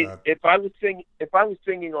wondered about that. if I was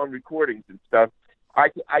singing on recordings and stuff, I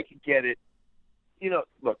could get it,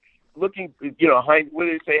 looking, what do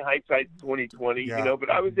they say, hindsight 2020, but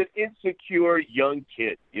I was an insecure young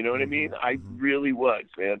kid, you know what I mean? I really was,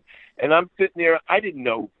 man. And I'm sitting there, I didn't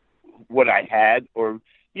know what I had, or,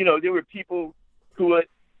 there were people who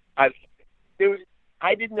I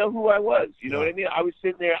didn't know who I was, you know what I mean? I was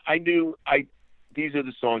sitting there, I knew these are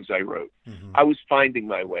the songs I wrote. I was finding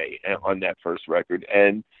my way on that first record,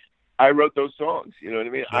 and I wrote those songs, you know what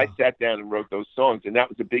I mean? I sat down and wrote those songs, and that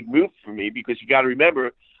was a big move for me, because you got to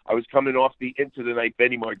remember, I was coming off the Into the Night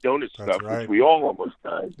Benny Mardones stuff, which we all almost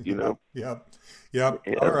died, Yep. Yeah.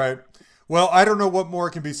 All right. Well, I don't know what more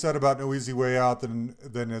can be said about No Easy Way Out than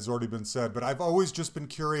has already been said, but I've always just been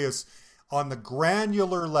curious on the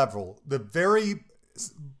granular level, the very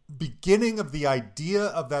beginning of the idea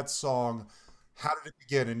of that song. How did it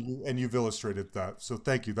begin? And you've illustrated that. So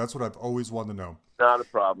thank you. That's what I've always wanted to know. Not a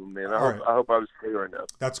problem, man. I hope I was clear enough.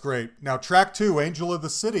 That's great. Now, track 2, Angel of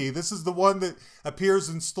the City. This is the one that appears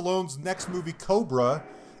in Stallone's next movie, Cobra.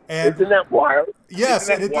 And isn't that wild? Yes,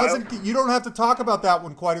 and it doesn't. You don't have to talk about that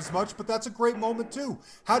one quite as much, but that's a great moment too.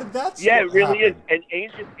 How did that? Yeah, it really is. And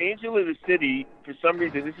Angel of the City, for some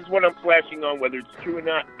reason, this is what I'm flashing on. Whether it's true or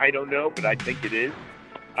not, I don't know, but I think it is.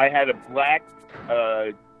 I had a black.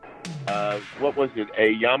 What was it?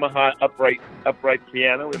 A Yamaha upright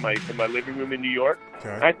piano in my living room in New York.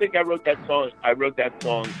 Okay. I think I wrote that song.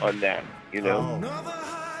 On that. Oh. Another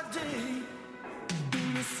hot day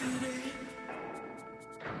in the city.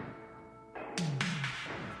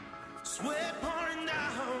 Sweat pouring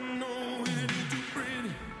down, no, it ain't too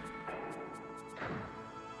pretty.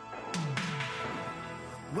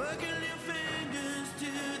 Working your fingers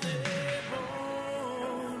to the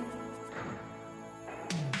bone.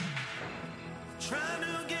 Trying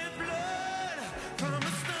to get blood from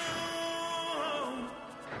a stone.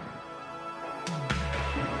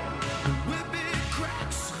 With big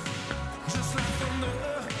cracks, just like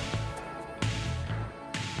thunder.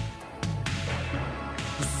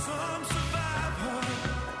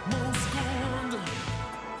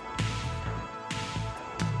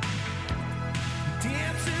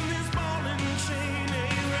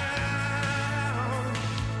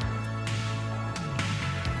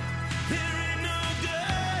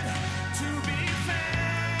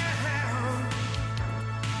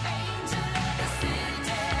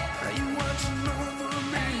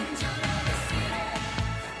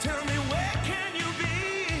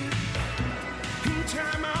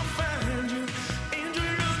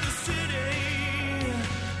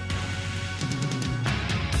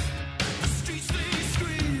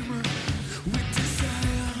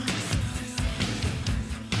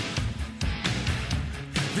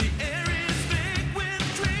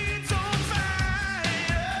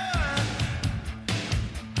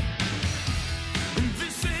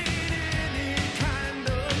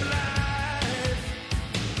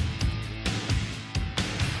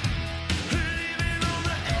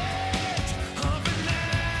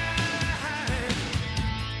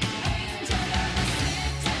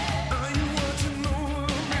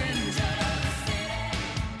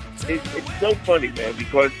 it's so funny, man,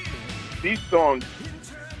 because these songs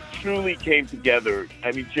truly came together.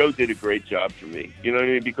 I mean, Joe did a great job for me. You know what I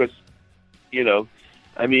mean? Because, you know,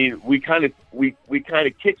 I mean, we kind of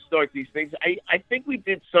kickstart these things. I think we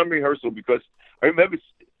did some rehearsal because I remember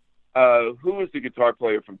who was the guitar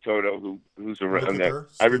player from Toto who's around there.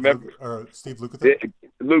 I remember Steve Lukather.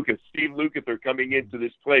 Steve Lukather coming into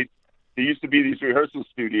this place. There used to be these rehearsal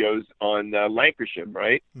studios on Lancashire,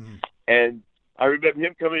 right? Mm-hmm. And I remember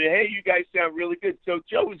him coming in, hey, you guys sound really good. So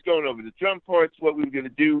Joe was going over the drum parts, what we were going to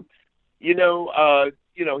do. You know,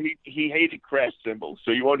 he hated crash cymbals,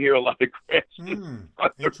 so you won't hear a lot of crash cymbals.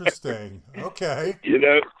 Interesting. Okay. You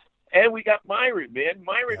know, and we got Myron, man.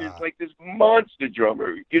 Myron is like this monster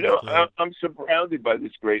drummer. You know, I'm surrounded by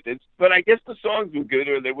this greatness. But I guess the songs were good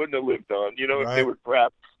or they wouldn't have lived on, you know, if they were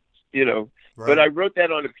crap, you know. Right. But I wrote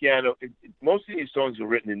that on the piano. Most of these songs were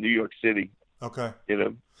written in New York City. Okay. You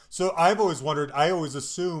know. So I've always wondered, I always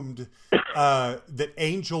assumed that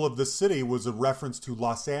Angel of the City was a reference to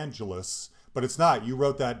Los Angeles, but it's not. You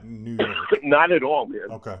wrote that in New York. Not at all,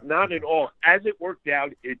 man. Okay. Not at all. As it worked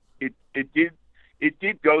out, it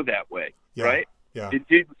did go that way, right? Yeah. It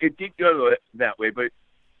did go that way, but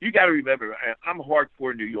you got to remember, I'm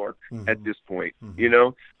hardcore New York at this point. Mm-hmm. You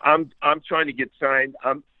know, I'm trying to get signed.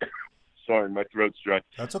 Sorry, my throat's dry.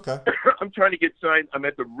 That's okay. I'm trying to get signed. I'm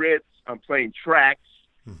at the Ritz. I'm playing tracks.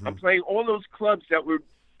 Mm-hmm. I'm playing all those clubs that were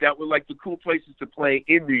like the cool places to play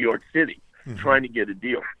in New York City, trying to get a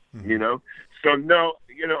deal. You know, so no,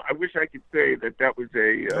 you know, I wish I could say that was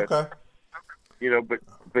a you know,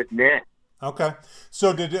 but nah. Okay,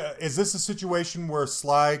 so is this a situation where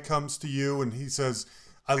Sly comes to you and he says,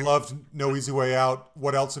 "I loved No Easy Way Out.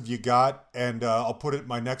 What else have you got? And I'll put it in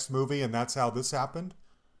my next movie," and that's how this happened?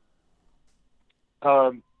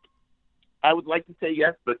 I would like to say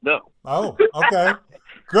yes, but no. Oh, okay.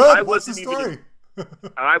 Good. What's the story?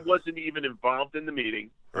 I wasn't even involved in the meeting,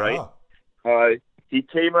 right? He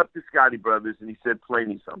came up to Scotty Brothers and he said, play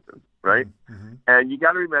me something, right? Mm-hmm. And you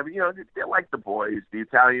got to remember, you know, they're like the boys. The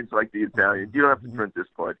Italians like the Italians. You don't have to print this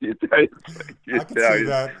part. The Italians like the Italians. I can see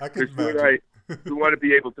that. I can imagine. We want to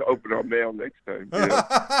be able to open our mail next time. You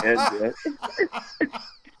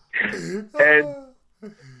know?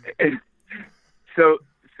 and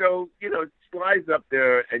so, you know, Sly's up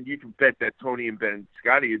there, and you can bet that Tony and Ben and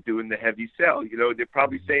Scotty are doing the heavy sell. You know, they're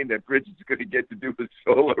probably saying that Bridget's going to get to do a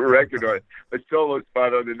solo record or a solo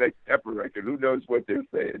spot on the next Tepper record. Who knows what they're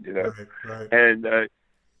saying, you know? Right. And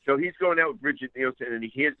so he's going out with Bridget Nielsen, and he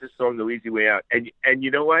hears the song "No Easy Way Out." And you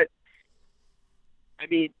know what? I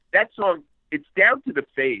mean, that song, it's down to the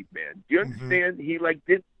fade, man. Do you understand? He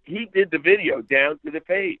did the video down to the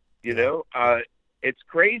fade, you know? It's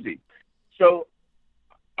crazy. So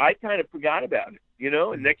I kind of forgot about it, you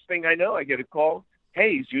know, and next thing I know, I get a call.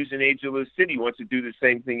 Hey, he's using Angel of the City. He wants to do the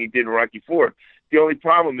same thing he did in Rocky IV. The only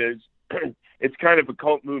problem is it's kind of a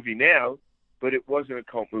cult movie now, but it wasn't a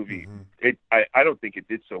cult movie. I don't think it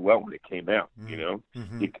did so well when it came out, you know.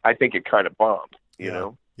 I think it kind of bombed, you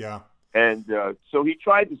know. Yeah. And so he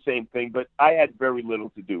tried the same thing, but I had very little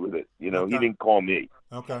to do with it. You know, He didn't call me.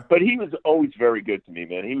 Okay. But he was always very good to me,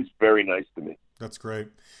 man. He was very nice to me. That's great.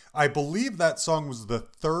 I believe that song was the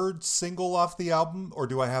third single off the album, or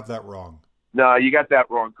do I have that wrong? No, you got that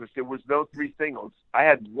wrong, because there was no three singles. I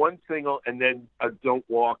had one single and then a Don't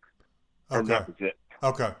Walk, and that was it.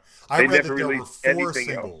 Okay. I read that there were 4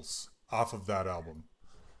 singles off of that album.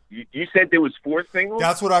 You said there was 4 singles?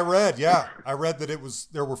 That's what I read, yeah. I read that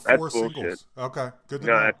there were 4 singles. Okay, good to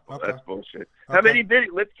know. That's bullshit. Okay. How many videos?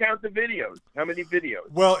 Let's count the videos. How many videos?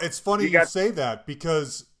 Well, it's funny you say that,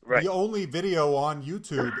 because the only video on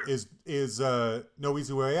YouTube is No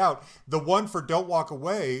Easy Way Out. The one for Don't Walk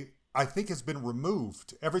Away, I think, has been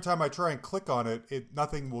removed. Every time I try and click on it,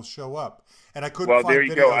 nothing will show up. And I couldn't find videos. Well, there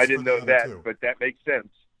you go. I didn't know that, but that makes sense.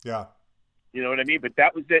 Yeah. You know what I mean? But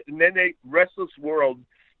that was it. And then Restless World,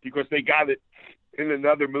 because they got it in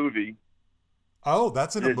another movie. Oh,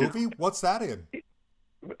 that's in a movie? What's that in?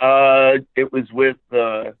 It was with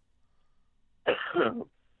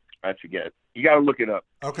I forget. You got to look it up.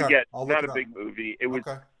 Okay, it's not a big movie. It was.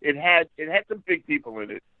 Okay. It had some big people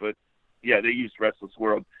in it, but yeah, they used Restless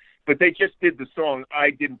World. But they just did the song. I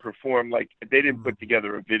didn't perform. Like, they didn't put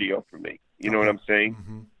together a video for me. You know what I'm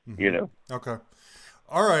saying? You know. Okay.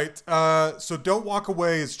 All right. So Don't Walk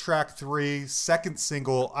Away is track 3, second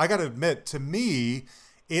single. I got to admit, to me,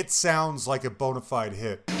 it sounds like a bona fide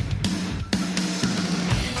hit.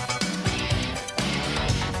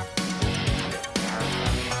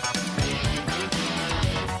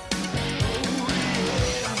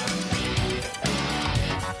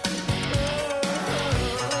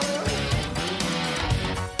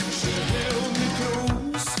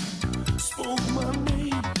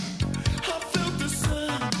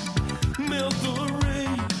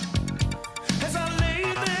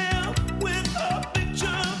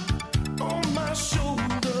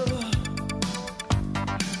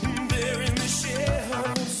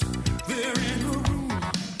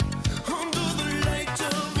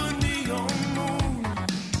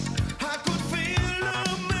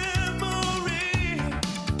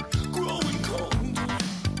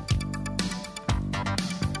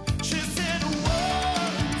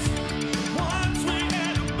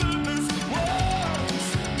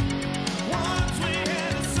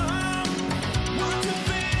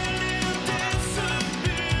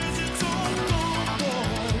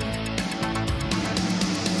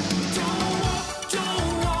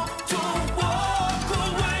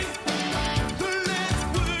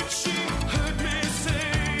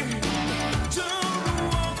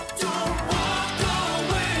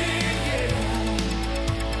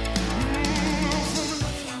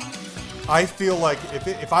 I feel like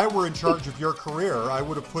if I were in charge of your career, I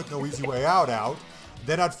would have put No Easy Way Out.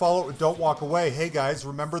 Then I'd follow it with Don't Walk Away. Hey, guys,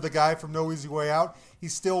 remember the guy from No Easy Way Out? He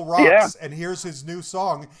still rocks, and here's his new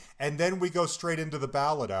song. And then we go straight into the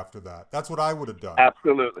ballad after that. That's what I would have done.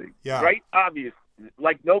 Absolutely. Yeah. Right? Obvious.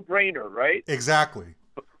 Like, no-brainer, right? Exactly.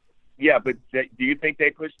 Yeah, but do you think they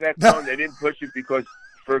pushed that song? They didn't push it because,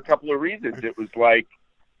 for a couple of reasons. It was like,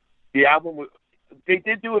 the album, they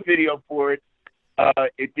did do a video for it.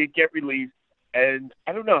 It did get released. And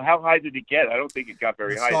I don't know, how high did it get? I don't think it got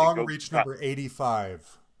very high. The song reached number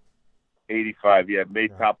 85. 85, yeah,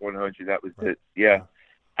 made top 100. That was it. Yeah.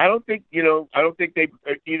 I don't think they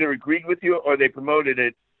either agreed with you or they promoted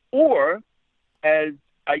it, or as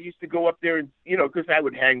I used to go up there and, because I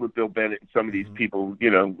would hang with Bill Bennett and some of these people,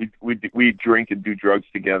 we'd drink and do drugs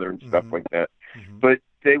together and stuff like that. But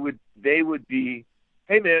they would be,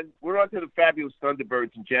 hey man, we're on to the Fabulous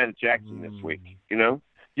Thunderbirds and Janet Jackson this week.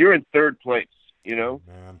 You're in third place. Man.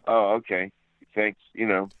 Oh, okay. Thanks.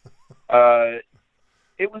 It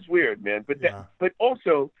was weird, man. But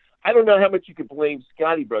also, I don't know how much you could blame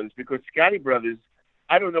Scotti Brothers, because Scotti Brothers,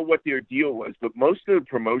 I don't know what their deal was, but most of the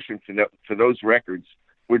promotion for those records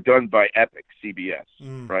were done by Epic, CBS,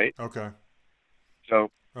 right? Okay. So,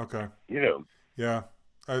 okay. Yeah,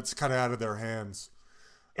 it's kind of out of their hands.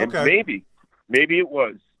 And Okay. maybe it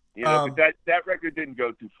was. But that record didn't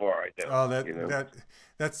go too far, I know.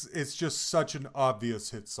 It's just such an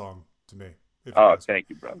obvious hit song to me. Thank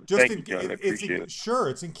you, brother. Thank you, John. I appreciate it. Sure,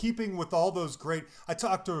 it's in keeping with all those great. I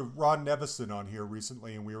talked to Ron Nevison on here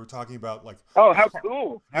recently, and we were talking about Oh, how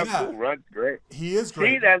cool! How cool! Ron's great. He is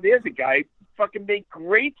great. See, that there's a guy fucking made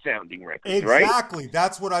great sounding records, right? Exactly.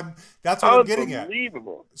 That's what I'm getting at.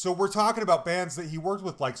 Unbelievable. So we're talking about bands that he worked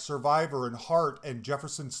with, like Survivor and Heart and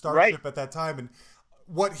Jefferson Starship at that time, and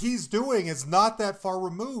what he's doing is not that far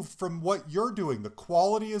removed from what you're doing. The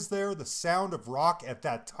quality is there, the sound of rock at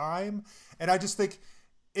that time. And I just think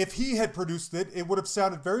if he had produced it, it would have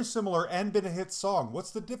sounded very similar and been a hit song.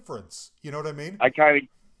 What's the difference? You know what I mean? I kind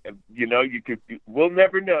of, we'll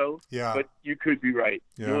never know, yeah, but you could be right.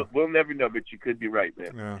 Yeah. We'll never know, but you could be right,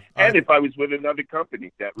 man. Yeah. And if I was with another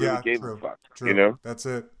company that really gave a fuck, True. That's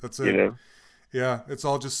it. Yeah, it's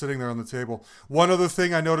all just sitting there on the table. One other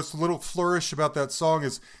thing I noticed, a little flourish about that song,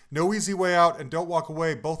 is No Easy Way Out and Don't Walk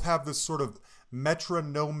Away both have this sort of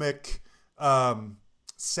metronomic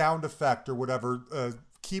sound effect or whatever,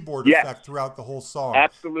 keyboard effect throughout the whole song.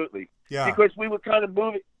 Absolutely. Yeah. Because we were kind of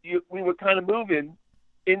moving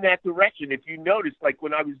in that direction. If you notice, like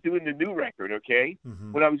when I was doing the new record,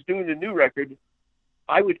 when I was doing the new record,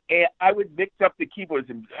 I would mix up the keyboards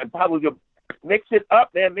and probably go, mix it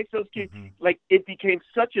up, man. Mix those keys. Like, it became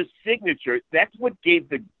such a signature. That's what gave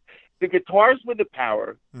the guitars with the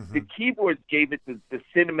power. The keyboards gave it the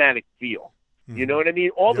cinematic feel. You know what I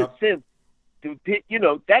mean? All the synths.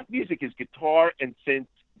 That music is guitar and synths,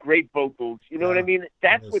 great vocals. You know what I mean?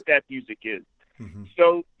 That's what that music is.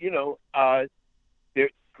 So,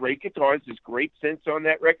 there's great guitars. There's great synths on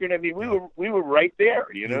that record. I mean, we were right there.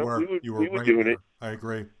 We were right doing there. it. I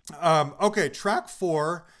agree. Okay, track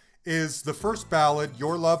 4 is the first ballad,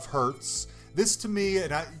 Your Love Hurts. This to me,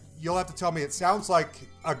 and you'll have to tell me, it sounds like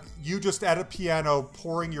you just at a piano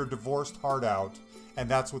pouring your divorced heart out, and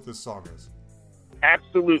that's what this song is.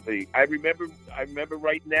 Absolutely. I remember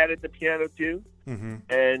writing that at the piano too.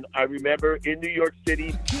 And I remember in New York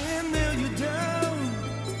City. Can't nail you down,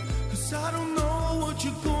 'cause I don't know what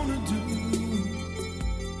you're gonna do.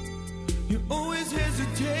 You always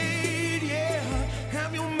hesitate,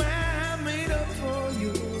 have your mind made up for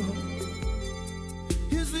you.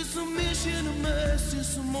 Is this a mission of mercy,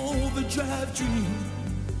 some overdrive dream?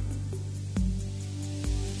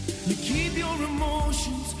 You keep your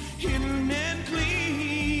emotions hidden and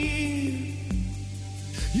clean.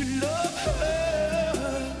 Your love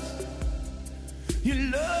hurts. Your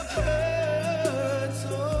love hurts.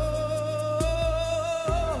 Oh,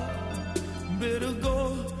 better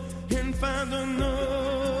go and find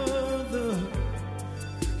another.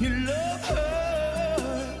 Your love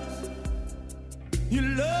hurts. Your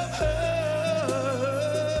love hurts.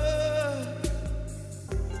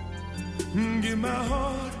 Give my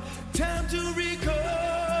heart time to recover.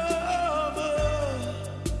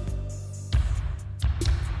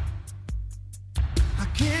 I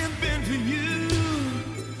can't bend for you,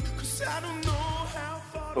 'cause I don't know how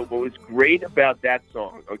far. But what was great about that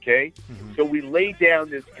song, so we laid down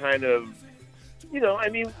this kind of,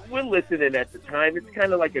 we're listening at the time. It's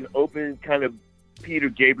kind of like an open kind of Peter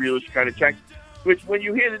Gabrielish kind of track, which when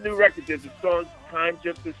you hear the new record, there's a song, Time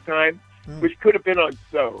Just This Time, which could have been on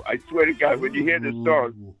So. I swear to God, when you hear this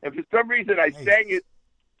song, and for some reason I sang it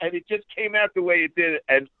and it just came out the way it did,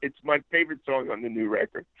 and it's my favorite song on the new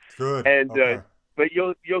record. Good. And okay. But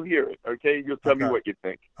you'll hear it, okay? You'll tell me what you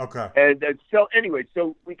think. Okay. And so anyway,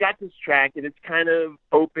 so we got this track, and it's kind of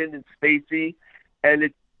open and spacey, and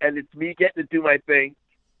it's me getting to do my thing,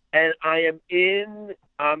 and I am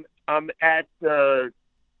I'm out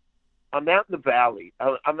in the valley.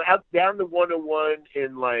 I'm out down the 101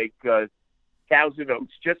 in like Thousand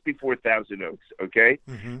Oaks, just before Thousand Oaks, okay?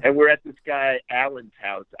 Mm-hmm. And we're at this guy Alan's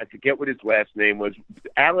house. I forget what his last name was.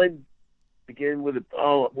 Alan began with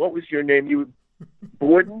what was your name? You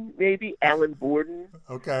Borden, maybe? Alan Borden?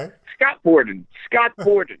 Okay. Scott Borden.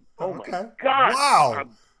 Oh, okay. my God. Wow.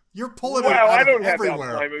 You're pulling it out out I don't of have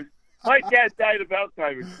everywhere. Alzheimer's. My dad died of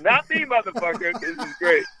Alzheimer's. Not me, motherfucker. This is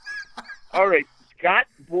great. All right. Scott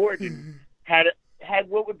Borden had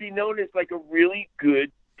what would be known as like a really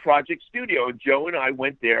good project studio. And Joe and I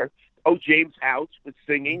went there. Oh, James House was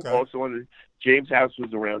singing. Okay. Also on James House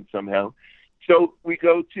was around somehow. So we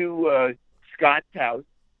go to Scott's house,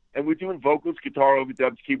 and we're doing vocals, guitar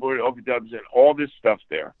overdubs, keyboard overdubs, and all this stuff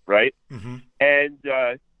there, right? Mm-hmm.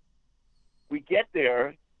 And we get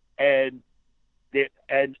there, and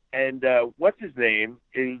what's his name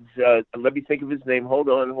is? Let me think of his name. Hold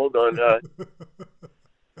on.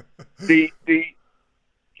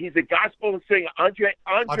 He's a gospel singer,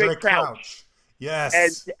 Andre Crouch.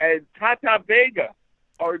 Yes. And Tata Vega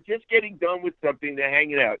are just getting done with something. They're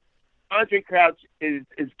hanging out. Andre Crouch is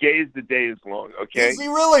as gay as the day is long, okay? Is he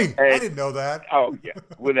really? And, I didn't know that. Oh, yeah,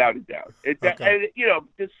 without a doubt. Okay. And, you know,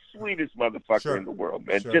 the sweetest motherfucker in the world,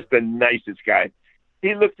 man. Sure. Just the nicest guy.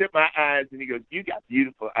 He looked at my eyes and he goes, "You got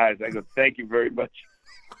beautiful eyes." I go, "Thank you very much."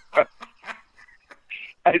 I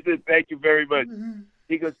said, "Thank you very much."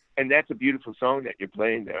 He goes, "And that's a beautiful song that you're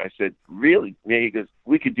playing there." I said, "Really?" Yeah, he goes,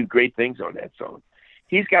 "We could do great things on that song."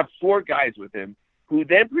 He's got 4 guys with him who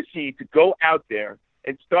then proceed to go out there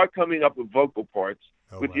and start coming up with vocal parts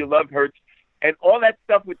with Your Love Hurts and all that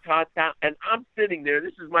stuff with Tata. And I'm sitting there.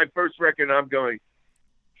 This is my first record. And I'm going,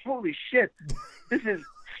 holy shit, this is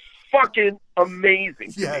fucking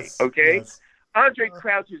amazing to me, okay? Yes. Andre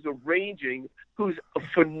Crouch is arranging, who's a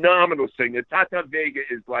phenomenal singer. Tata Vega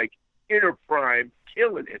is like inner prime,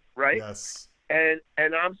 killing it, right? Yes. And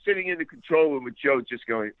I'm sitting in the control room with Joe just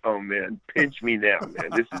going, "Oh, man, pinch me now, man.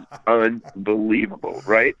 This is unbelievable,"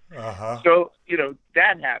 right? Uh-huh. So, you know,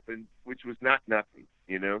 that happened, which was not nothing,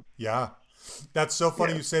 you know? Yeah. That's so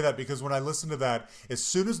funny you say that, because when I listen to that, as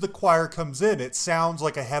soon as the choir comes in, it sounds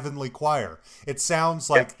like a heavenly choir. It sounds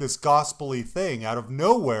like this gospel-y thing out of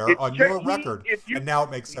nowhere on your record, and now it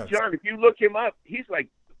makes sense. John, if you look him up, he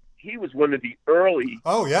was one of the early,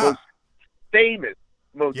 most famous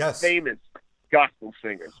gospel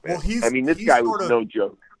singers, man. Well, this guy was no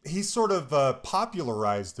joke. He sort of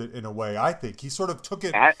popularized it in a way, I think. He sort of took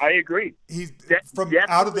it... I agree. He's from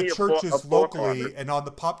out of the churches locally and on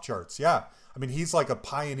the pop charts, yeah. I mean, he's like a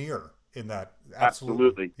pioneer in that.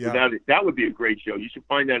 Absolutely. Yeah. Without it, that would be a great show. You should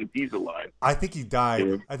find out if he's alive. I think he died.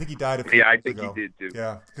 Yeah. I think he died a few years ago. He did, too.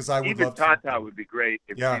 Yeah, because I would even love Tata to... would be great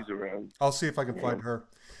if she's around. I'll see if I can find her.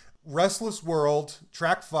 Restless World,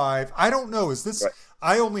 track 5. I don't know. Is this... Right.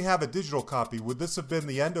 I only have a digital copy. Would this have been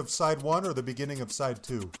the end of side 1 or the beginning of side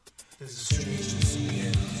 2? There's a strangeness in the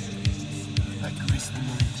air, like grace the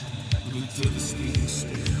night, with a devastating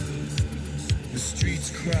stare. The streets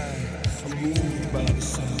cry, I'm moved by the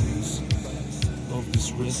sounds of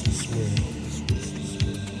this restless world.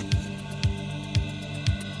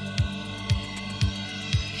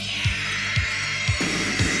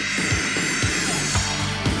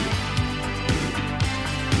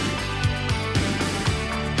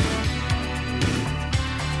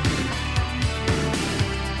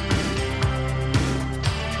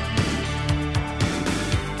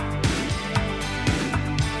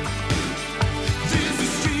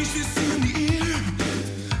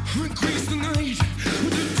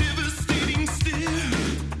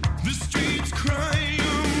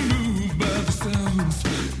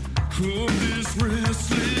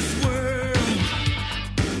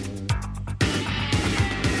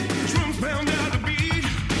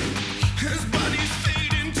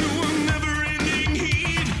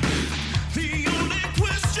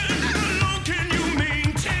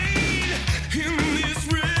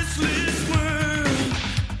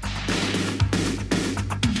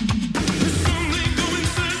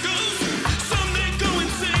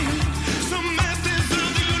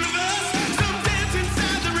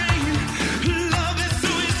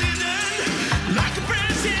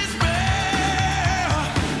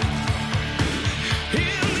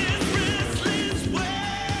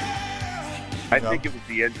 I think it was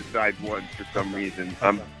the end of side 1 for some reason.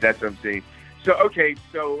 That's what I'm saying.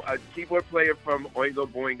 So a keyboard player from Oingo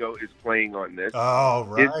Boingo is playing on this. Oh,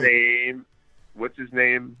 right. What's his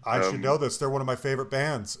name? I should know this. They're one of my favorite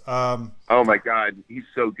bands. Oh my God, he's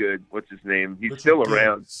so good. What's his name? He's Richard still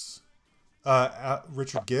Gibbs. around.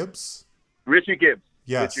 Richard Gibbs? Richard Gibbs.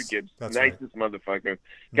 Yes. Richard Gibbs. That's Nicest motherfucker.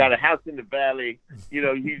 Got a house in the valley. You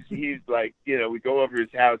know, he's like, you know, we go over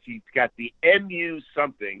his house. He's got the MU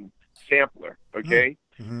something sampler. Okay.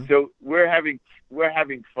 Mm-hmm. So we're having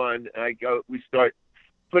fun. And we start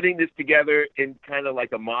putting this together in kind of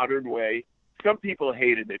like a modern way. Some people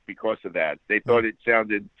hated it because of that. They thought it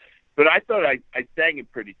sounded, but I thought I sang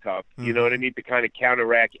it pretty tough. You know what I mean? To kind of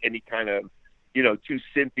counteract any kind of, you know, too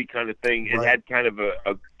synthy kind of thing. It had kind of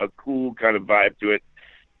a cool kind of vibe to it.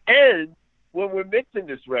 And when we're mixing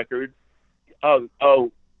this record,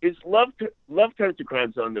 is Love Turns to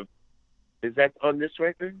Crime's on the? Is that on this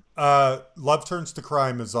record? Love Turns to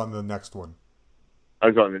Crime is on the next one. I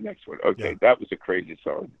was on the next one. Okay, Yeah. that was a crazy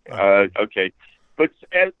song. Okay. But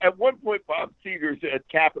at one point, Bob Seger's at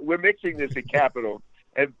Capitol. We're mixing this at Capitol,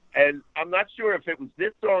 and I'm not sure if it was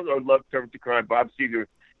this song or "Love Turns to Crime." Bob Seger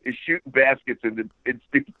is shooting baskets in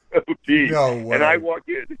Studio B, No way. and I walk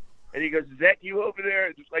in, and he goes, "Is that you over there?"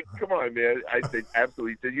 It's just like, "Come on, man!" I said,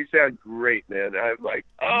 "Absolutely." He said, "You sound great, man." I'm like,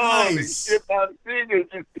 "Oh, Nice. shit, Bob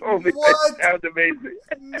Seger just told me What? that sounds amazing."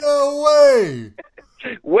 No way.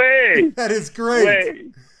 Way, That is great.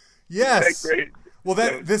 way. Yes. Isn't that great? Well,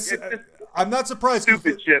 It's just I'm not surprised.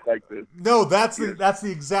 stupid shit like this. No, that's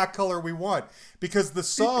the exact color we want, because the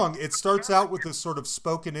song, it starts out with this sort of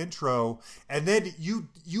spoken intro, and then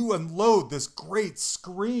you unload this great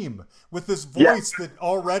scream with this voice that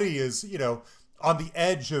already is, you know, on the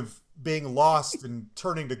edge of being lost and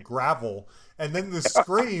turning to gravel, and then the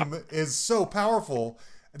scream is so powerful.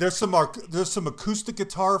 There's some acoustic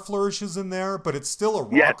guitar flourishes in there, but it's still a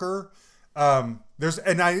rocker. And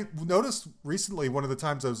I noticed recently, one of the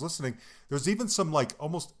times I was listening, there's even some like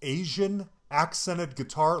almost Asian accented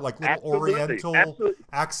guitar, like little Oriental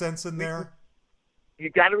accents in there. You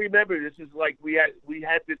got to remember, this is like we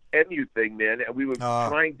had this MU thing, man, and we were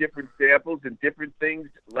trying different samples and different things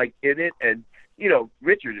like in it. And you know,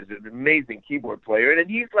 Richard is an amazing keyboard player, and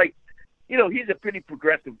he's like, you know, he's a pretty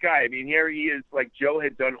progressive guy. I mean, here he is, like Joe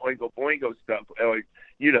had done Oingo Boingo stuff,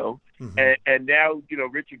 you know, and now, you know,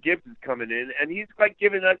 Richard Gibbs is coming in, and he's like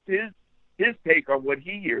giving us his take on what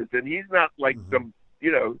he hears, and he's not like some,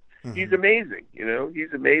 you know, he's amazing, you know,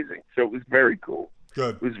 he's amazing. So it was very cool.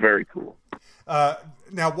 Good. It was very cool.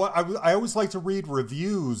 Now, what I always like to read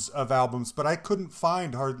reviews of albums, but I couldn't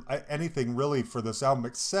find anything really for this album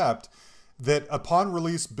except that upon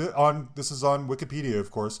release this is on Wikipedia, of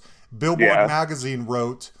course, Billboard magazine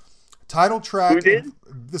wrote title track. Who did?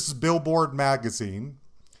 This is Billboard magazine.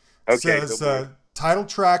 Okay. Says title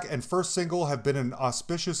track and first single have been an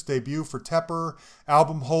auspicious debut for Tepper.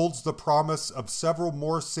 Album holds the promise of several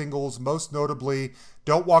more singles, most notably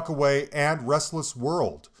 "Don't Walk Away" and "Restless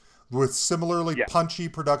World." With similarly punchy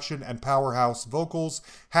production and powerhouse vocals,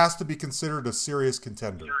 has to be considered a serious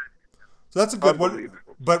contender. So that's a good one.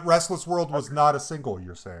 But Restless World was not a single,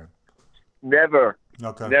 you're saying? Never.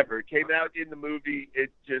 Okay. Never. It came out in the movie.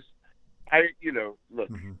 It just, you know, look,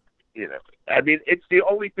 you know, I mean, it's the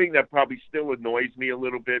only thing that probably still annoys me a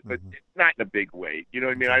little bit, but it's not in a big way. You know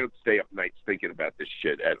what I mean? I don't stay up nights thinking about this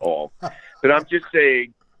shit at all. But I'm just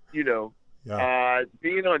saying, you know,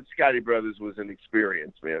 being on Scotty Brothers was an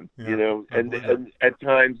experience, man. Yeah, you know, and at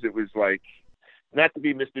times it was like, not to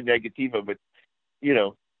be Mr. Negativo, but, you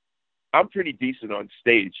know, I'm pretty decent on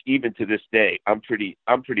stage, even to this day. I'm pretty,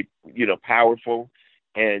 you know, powerful,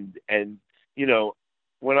 and you know,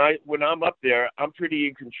 when I'm up there, I'm pretty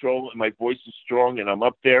in control, and my voice is strong, and I'm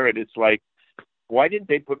up there, and it's like, why didn't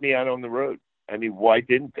they put me out on the road? I mean, why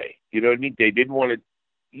didn't they? You know what I mean? They didn't want to.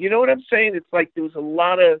 You know what I'm saying? It's like there was a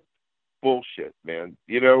lot of bullshit, man.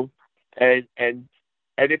 You know, and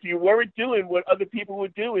if you weren't doing what other people were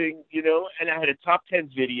doing, you know, and I had a top 10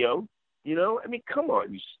 video. You know, I mean, come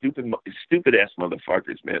on, you stupid ass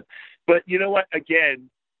motherfuckers, man. But you know what?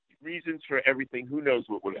 Again, reasons for everything. Who knows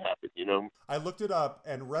what would have happened? You know. I looked it up,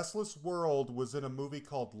 and Restless World was in a movie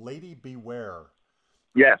called Lady Beware.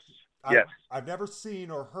 Yes. I've never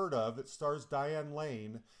seen or heard of. It stars Diane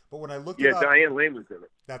Lane, but when I looked it up, Diane Lane was in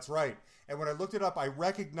it. That's right. And when I looked it up, I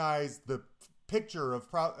recognized the picture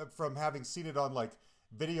from having seen it on like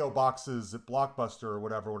video boxes at Blockbuster or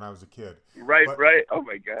whatever when I was a kid. Right. Oh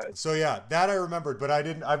my God. So yeah, that I remembered, but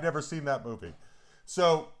I've never seen that movie.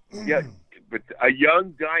 So yeah, but a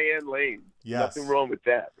young Diane Lane. Yes. Nothing wrong with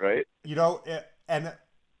that, right? You know, and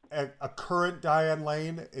a current Diane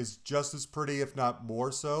Lane is just as pretty, if not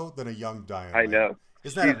more so, than a young Diane Lane. I know.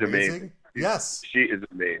 Isn't that amazing? Yes. She is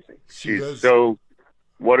amazing. She's is. so,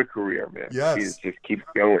 what a career, man. Yes. She just keeps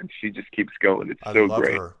going. She just keeps going. It's I so love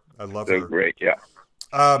great. her. I love so her. great, yeah.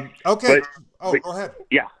 Okay. But, go ahead.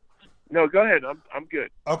 Yeah. No, go ahead. I'm good.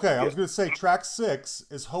 Okay, I was going to say track 6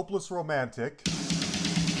 is Hopeless Romantic.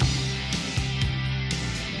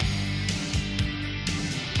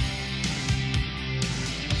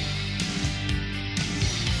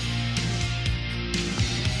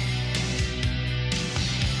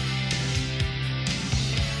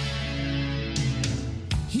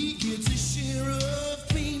 He gets a share of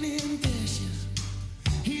pain and passion.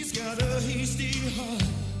 He's got a hasty heart.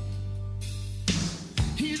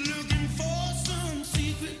 He's looking for some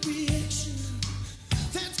secret reaction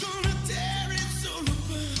that's gonna tear his soul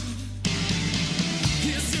apart.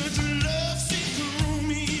 He's such a lovesick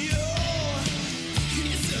Romeo.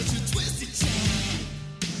 He's such a twisted child,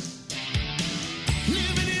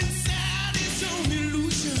 living inside his own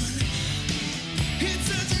illusion. It's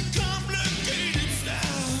such a complicated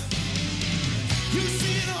style. You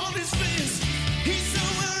see it on his face. He's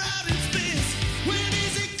somewhere out in space. When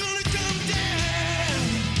is it gonna come down?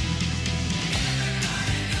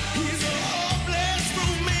 He's a hopeless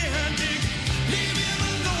romantic. Leave him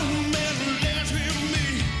alone, man, let him be.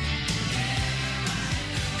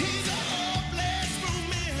 He's a hopeless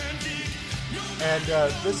romantic. And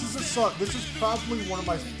this is a song. This is probably one of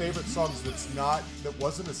my favorite songs that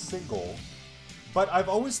wasn't a single. But I've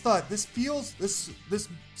always thought this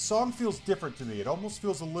song feels different to me. It almost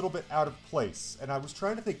feels a little bit out of place. And I was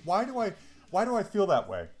trying to think, why do I feel that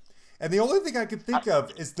way? And the only thing I could think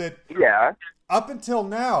of is that up until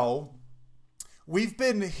now, we've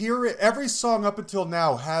been hearing every song up until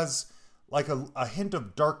now has like a hint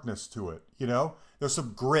of darkness to it. You know, there's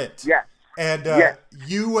some grit. Yeah. And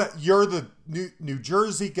you're the New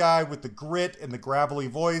Jersey guy with the grit and the gravelly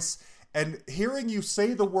voice. And hearing you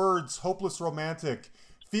say the words "hopeless romantic"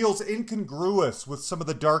 feels incongruous with some of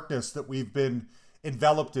the darkness that we've been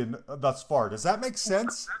enveloped in thus far. Does that make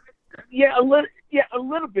sense? Yeah, a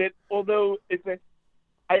little bit. Although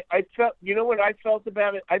I felt, you know what I felt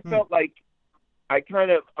about it? I felt like I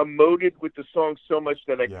kind of emoted with the song so much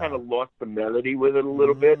that I kind of lost the melody with it a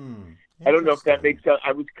little bit. I don't know if that makes sense.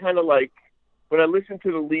 I was kind of like, when I listened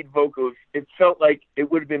to the lead vocals, it felt like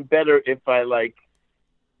it would have been better if I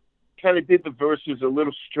kind of did the verses a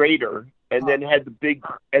little straighter and then had the big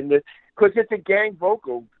because it's a gang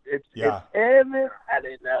vocal. It's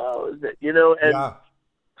everybody knows it, you know. And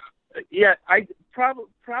I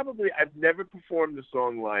probably I've never performed the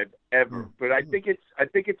song live ever, but I think it's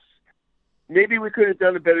maybe we could have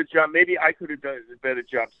done a better job. Maybe I could have done a better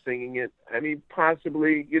job singing it. I mean,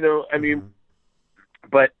 possibly, you know. I mean,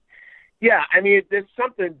 but yeah, I mean, there's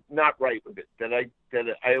something not right with it that I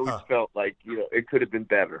always felt like, you know, it could have been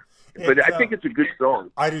better. But I think it's a good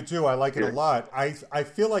song. I do too. I like it a lot. I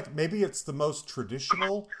feel like maybe it's the most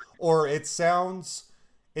traditional, or it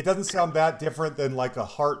doesn't sound that different than like a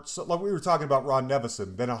heart, like we were talking about Ron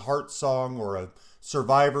Nevison, than a heart song or a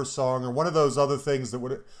Survivor song or one of those other things that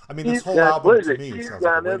would. I mean, this whole album to me sounds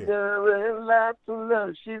like a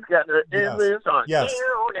radio. She's got an endless on. Yes.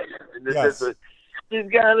 She's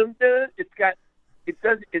got them done. It's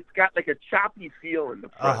got like a choppy feel in the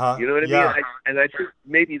front. You know what I mean? And I think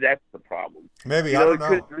maybe that's the problem. Maybe, you I don't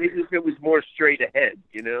know. Maybe if it was more straight ahead,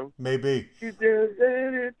 you know? Maybe. Something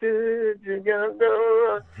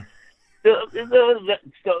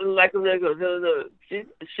like a regular. She's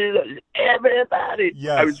everybody.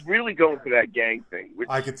 Yes. I was really going for that gang thing, which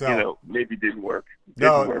I could tell. You know, maybe didn't work.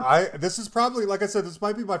 This is probably, like I said, this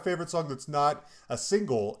might be my favorite song that's not a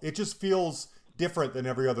single. It just feels different than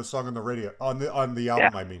every other song on the radio, on the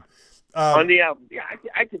album, I mean. On the album. Yeah,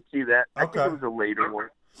 I could see that. I Okay. think it was a later one.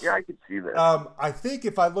 Yeah, I could see that. I think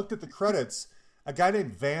if I looked at the credits, a guy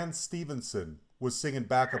named Van Stevenson was singing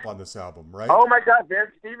backup on this album, right? Oh my God, Van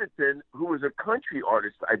Stevenson, who was a country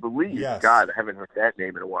artist, I believe. Yes. God, I haven't heard that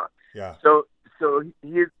name in a while. Yeah. So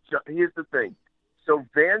here's the thing. So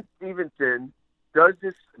Van Stevenson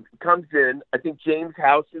comes in. I think James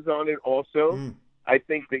House is on it also. I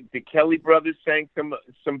think the Kelly brothers sang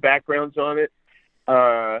some backgrounds on it.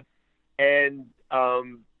 And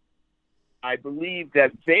I believe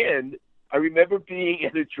that Van, I remember being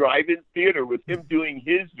at a drive-in theater with him doing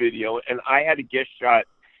his video, and I had a guest shot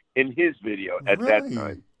in his video at that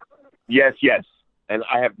time. Yes. And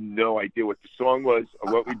I have no idea what the song was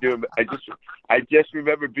or what we do. I just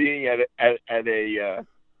remember being at a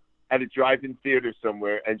drive-in theater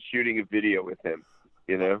somewhere and shooting a video with him.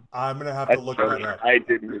 You know, I'm gonna have to look that up. I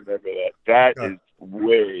didn't remember that. That is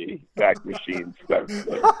way back machine stuff.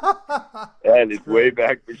 That is way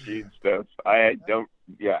back machine stuff. I don't.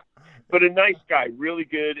 Yeah. but a nice guy, really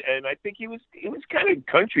good. And I think he was kind of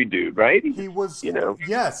country dude, right? He was,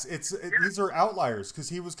 yes. These are outliers because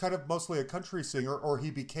he was kind of mostly a country singer, or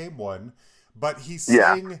he became one. But he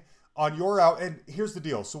sang on your out. And here's the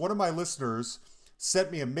deal. So one of my listeners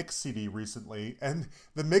sent me a mix CD recently, and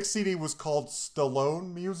the mix CD was called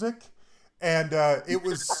Stallone Music. And it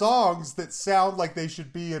was songs that sound like they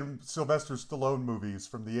should be in Sylvester Stallone movies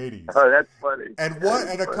from the 80s. Oh, that's funny. And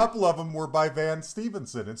a couple of them were by Van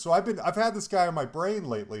Stevenson. And so I've had this guy on my brain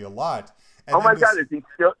lately a lot. And oh my God, is he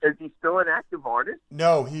still an active artist?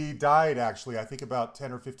 No, he died actually, I think about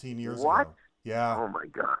 10 or 15 years ago. What? Yeah. Oh my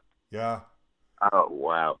God. Yeah. Oh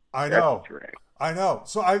wow. I know. I know.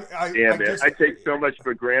 So I take so much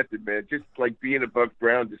for granted, man. Just like being above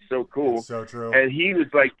ground is so cool. It's so true. And he was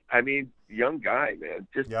like, I mean, young guy, man.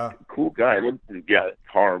 Just a cool guy. Yeah, it's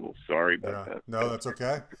horrible. Sorry about that. No, that's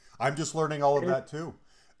okay. I'm just learning all of that too.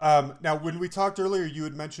 Now, when we talked earlier, you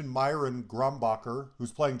had mentioned Myron Grumbacher,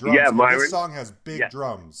 who's playing drums. Yeah, Myron. This song has big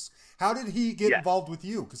drums. How did he get involved with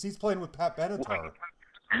you? Because he's playing with Pat Benatar.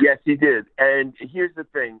 Yes, he did. And here's the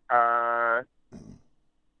thing. How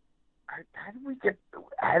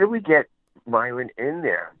do we get Myron in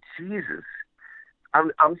there? Jesus. I'm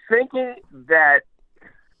thinking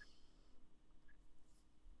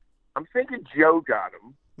Joe got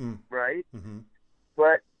him, right? Mm-hmm.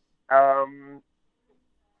 But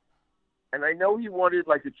and I know he wanted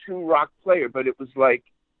like a true rock player, but it was like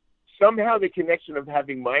somehow the connection of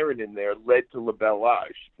having Myron in there led to La Belle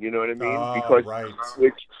Age. You know what I mean? Because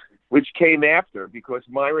which came after, because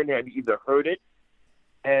Myron had either heard it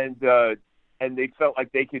and they felt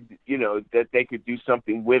like they could, that they could do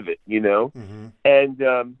something with it, Mm-hmm.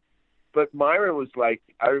 And but Myron was like,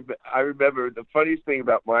 I remember the funniest thing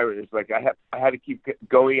about Myron is like I had to keep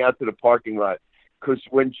going out to the parking lot because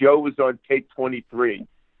when Joe was on take 23,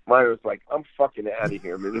 Myron was like, I'm fucking out of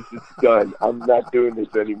here, man. This is done. I'm not doing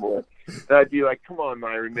this anymore. And I'd be like, come on,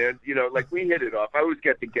 Myron, man. Like we hit it off. I always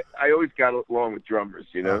got along with drummers,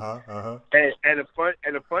 And a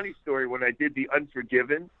funny story, when I did the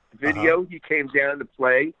Unforgiven video, he came down to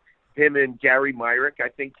play. Him and Gary Myrick, I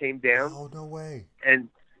think, came down. Oh, no way. And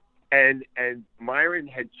Myron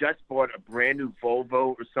had just bought a brand new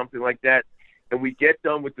Volvo or something like that. And we get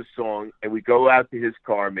done with the song and we go out to his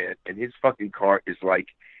car, man. And his fucking car is like,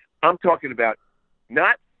 I'm talking about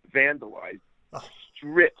not vandalized,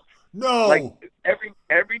 stripped. No. Like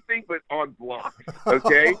everything but on block.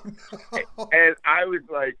 Okay. Oh, no. And I was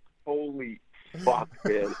like, holy fuck,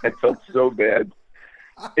 man. I felt so bad.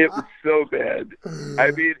 It was so bad.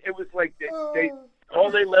 I mean, it was like they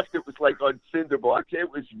left it was like on cinder blocks.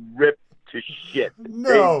 It was ripped to shit.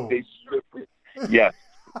 No. They stripped it. Yes.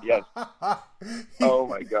 Yes. Oh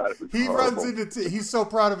my God. He horrible. Runs into. He's so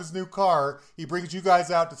proud of his new car. He brings you guys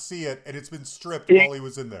out to see it, and it's been stripped while he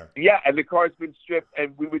was in there. Yeah, and the car's been stripped,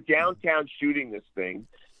 and we were downtown shooting this thing,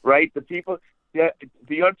 right? The people, the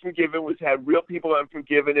Unforgiven had real people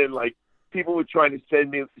Unforgiven, and like people were trying to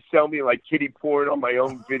sell me like kiddie porn on my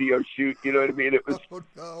own video shoot. You know what I mean? It was, it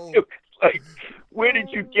was like, where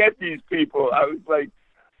did you get these people? I was like,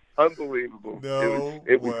 unbelievable. No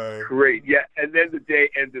it was great. Yeah, and then the day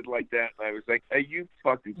ended like that, and I was like, are you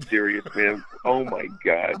fucking serious, man? Oh my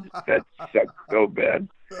God, that sucked so bad.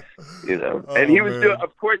 And he was doing,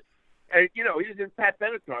 of course, and he was in Pat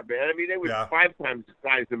Benatar band. I mean, they were 5 times the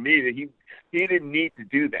size of me. He didn't need to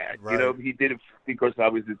do that. Right. He did it because I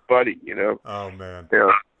was his buddy. Oh man.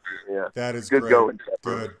 Yeah. That is good great. Going, Tepper.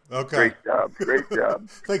 Good. Okay. Great job.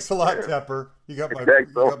 Thanks a lot, Tepper. You got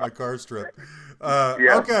my car stripped.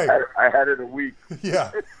 Okay. I had it a week.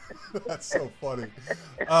 Yeah. That's so funny.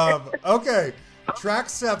 Okay. Track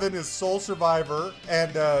 7 is Soul Survivor.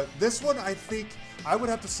 And this one, I think, I would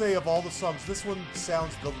have to say of all the songs, this one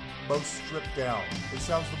sounds the most stripped down. It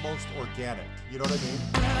sounds the most organic. You know what I mean?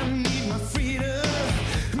 I need my freedom.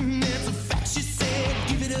 That's a fact. She said,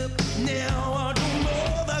 give it up now. I don't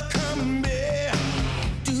know the coming back.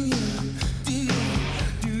 Do you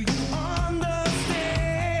understand?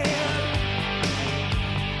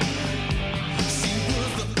 She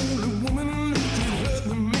was the only woman who could hurt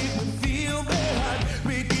me, make me feel bad.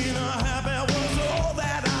 Making her happy was all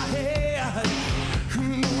that I had.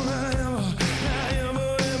 I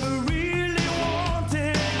ever really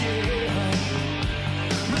wanted,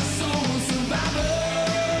 my soul survivor.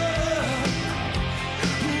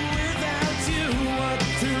 Without you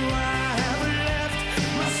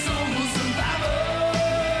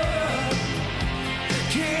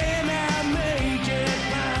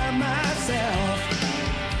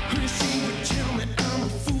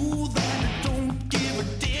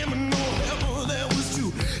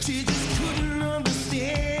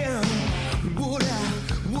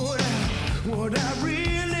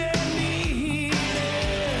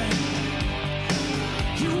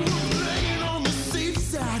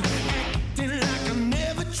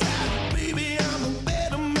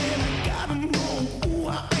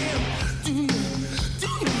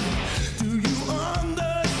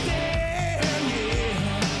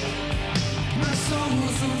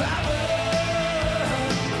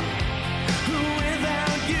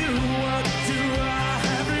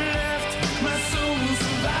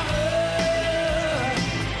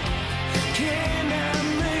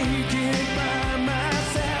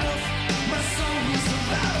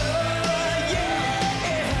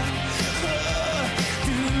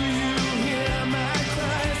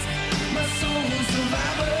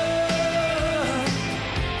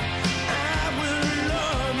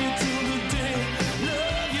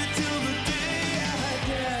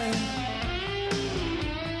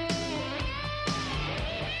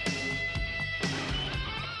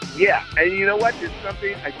Yeah, and you know what? There's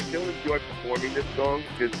something, I still enjoy performing this song.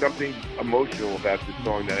 There's something emotional about this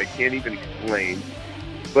song that I can't even explain.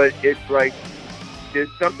 But it's like,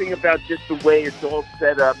 there's something about just the way it's all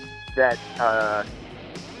set up that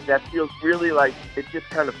that feels really like it just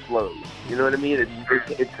kind of flows. You know what I mean?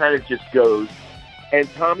 It kind of just goes. And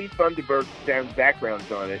Tommy Thunderberg sounds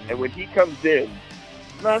backgrounds on it. And when he comes in,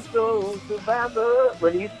 my soul survivor,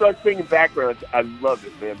 when he starts singing backgrounds, I love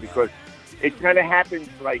it, man, because it kind of happens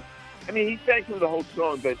like, I mean, he sang through the whole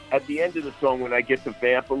song, but at the end of the song when I get to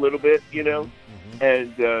vamp a little bit, you know,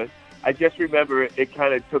 and I just remember it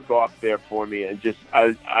kind of took off there for me, and just,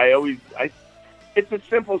 it's a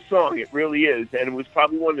simple song, it really is, and it was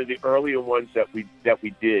probably one of the earlier ones that we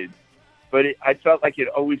did, but I felt like it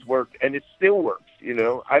always worked, and it still works, you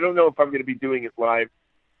know. I don't know if I'm going to be doing it live,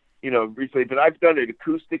 you know, recently, but I've done it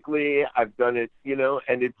acoustically, I've done it, you know,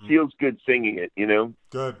 and it feels good singing it, you know.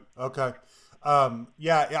 Good, okay.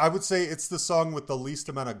 Yeah, I would say it's the song with the least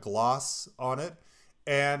amount of gloss on it,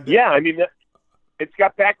 and yeah, I mean, it's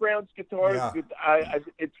got backgrounds, guitars, yeah.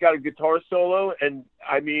 It's got a guitar solo, and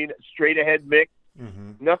I mean, straight ahead mix,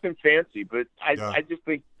 nothing fancy, but I just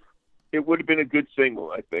think it would have been a good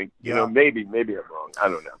single, I think. You know, maybe I'm wrong, I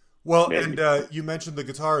don't know. Well, maybe. And you mentioned the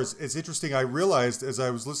guitars. It's interesting, I realized as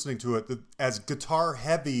I was listening to it that as guitar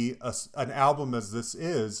heavy an album as this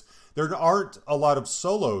is, there aren't a lot of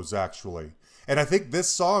solos, actually. And I think this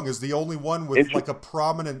song is the only one with like a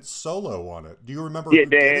prominent solo on it. Do you remember? Yeah,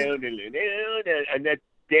 and that's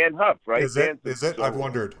Dan Huff, right? Is it? I've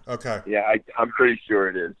wondered. Okay. Yeah, I'm pretty sure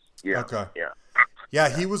it is. Yeah. Okay. Yeah.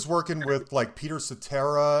 Yeah, he was working with like Peter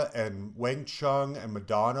Cetera and Wang Chung and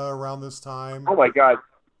Madonna around this time. Oh my God,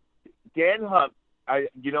 Dan Huff.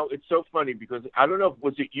 You know, it's so funny because I don't know,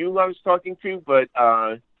 was it you I was talking to, but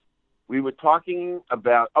we were talking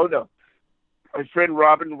about. Oh no, my friend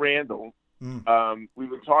Robin Randall. We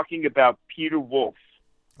were talking about Peter Wolf.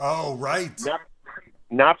 Oh, right.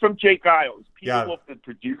 Not from Jake Isles. Peter Wolf, the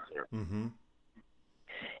producer.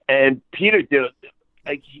 And Peter did,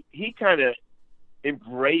 like, he kind of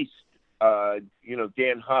embraced, you know,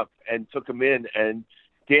 Dan Huff and took him in. And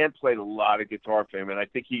Dan played a lot of guitar for him. And I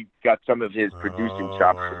think he got some of his producing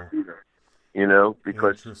chops from Peter, you know,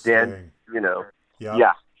 because Dan, you know,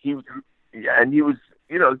 he was, and he was,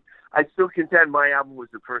 you know, I still contend my album was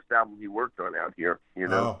the first album he worked on out here, you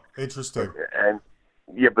know. Oh, interesting. And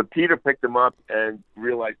yeah, but Peter picked him up and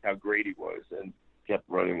realized how great he was and kept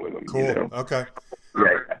running with him. Cool. You know? Okay.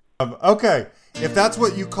 Yeah. Okay. If that's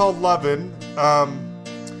what you call lovin',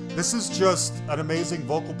 this is just an amazing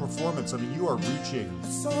vocal performance. I mean, you are reaching. I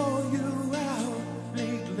saw you out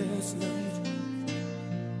late last night,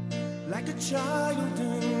 like a child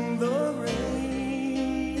in the rain.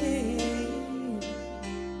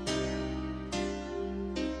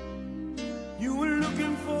 You were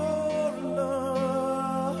looking for a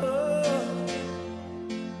love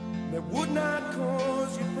that would not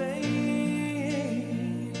cause you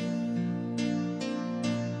pain.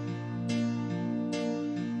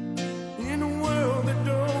 In a world that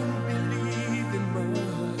don't believe in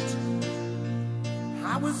much,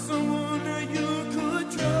 I was someone that you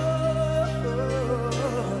could trust.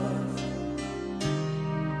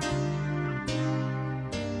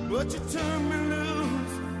 But you turned me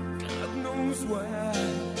loose, God knows why.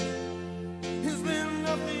 Is there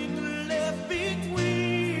nothing left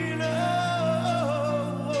between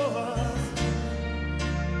us?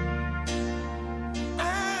 I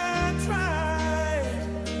tried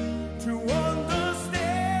to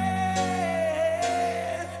understand,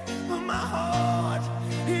 but my heart,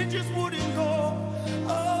 it just wouldn't go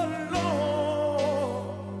along.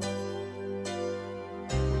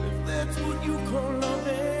 If that's what you call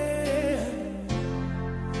loving,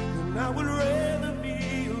 then I would rather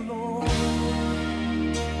be alone.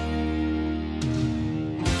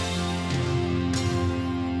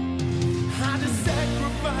 I just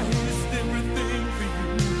sacrificed everything for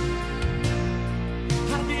you.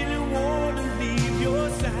 I didn't want to leave your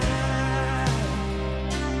side,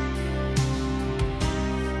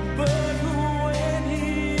 but when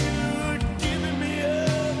you'd given me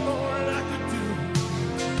up, all I could do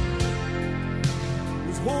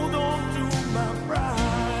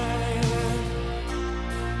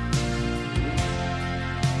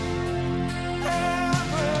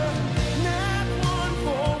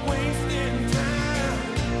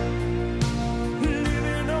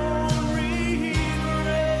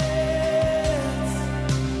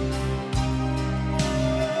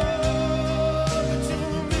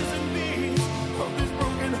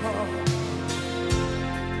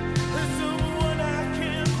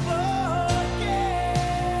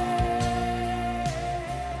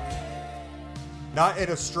not in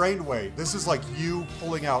a strained way. This is like you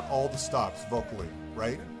pulling out all the stops vocally,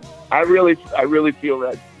 right? I really feel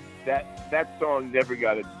that song never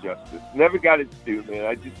got its justice, never got its due, man.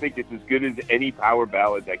 I just think it's as good as any power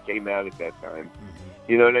ballad that came out at that time.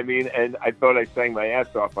 You know what I mean? And I thought I sang my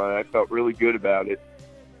ass off on it. I felt really good about it.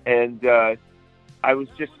 And I was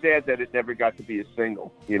just sad that it never got to be a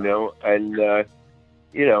single, you know? And,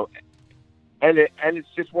 you know, and it's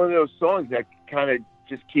just one of those songs that kind of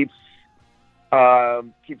just keeps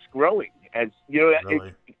growing. As, you know,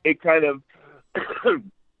 really? It kind of,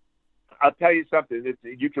 I'll tell you something.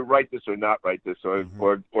 You can write this or not write this or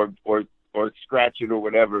scratch it or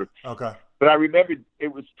whatever. Okay. But I remember it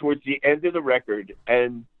was towards the end of the record,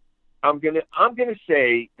 and I'm gonna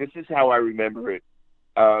say this is how I remember it.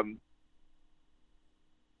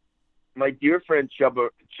 My dear friend Chubba,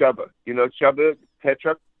 you know Chubba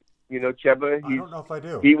Petra, you know Chubba. I don't know if I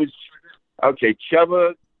do. He was okay.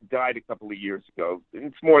 Chubba died a couple of years ago.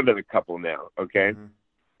 It's more than a couple now. Okay,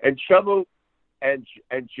 and Chubba and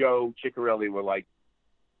Joe Ciccarelli were like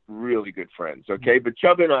really good friends, okay? But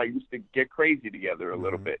Chubba and I used to get crazy together a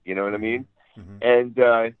little bit, you know what I mean? And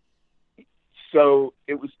so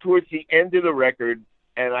it was towards the end of the record,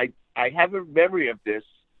 and I have a memory of this,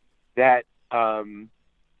 that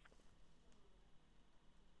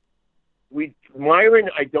Myron,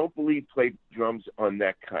 I don't believe, played drums on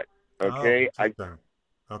that cut, okay?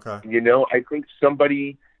 Okay. You know, I think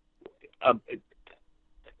somebody...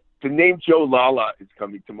 the name Joe Lala is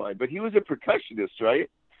coming to mind, but he was a percussionist, right?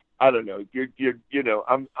 I don't know. You know,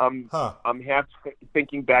 I'm half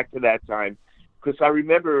thinking back to that time, because I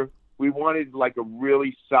remember we wanted like a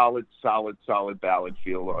really solid ballad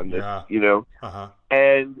feel on this, you know.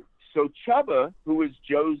 And so Chubba, who was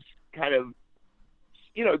Joe's kind of,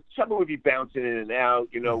 you know, Chubba would be bouncing in and out,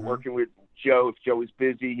 you know, working with Joe. If Joe was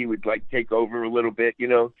busy, he would like take over a little bit, you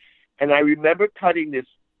know. And I remember cutting this.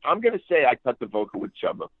 I'm gonna say I cut the vocal with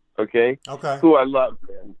Chubba. Okay. Who I loved,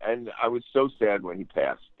 man. And I was so sad when he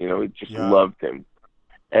passed. You know, I just loved him.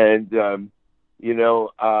 And, you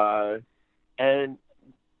know, and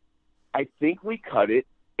I think we cut it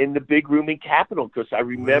in the big room in Capitol, because I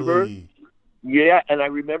remember, and I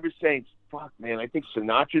remember saying, fuck, man, I think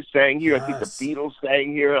Sinatra sang here. I think the Beatles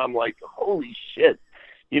sang here. I'm like, holy shit.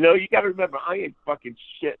 You know, you got to remember, I ain't fucking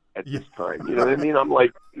shit at this time. You know what I mean? I'm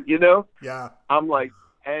like, you know? I'm like,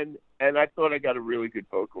 and I thought I got a really good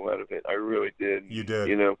vocal out of it. I really did. You did.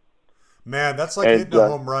 You know? Man, that's like hitting a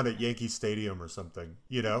home run at Yankee Stadium or something,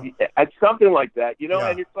 you know? It's something like that, you know?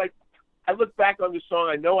 And it's like, I look back on the song.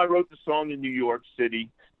 I know I wrote the song in New York City.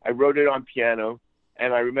 I wrote it on piano,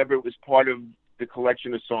 and I remember it was part of the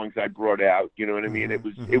collection of songs I brought out. You know what I mean? It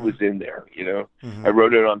was in there, you know? I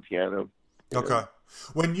wrote it on piano. Okay.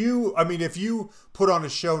 When if you put on a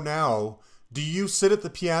show now, do you sit at the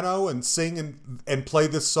piano and sing and play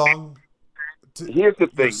this song Here's the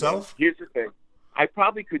thing. yourself? Here's the thing. I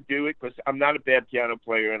probably could do it because I'm not a bad piano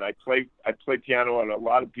player, and I play piano on a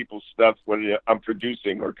lot of people's stuff when I'm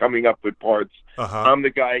producing or coming up with parts. I'm the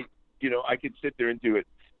guy, you know, I could sit there and do it.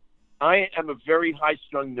 I am a very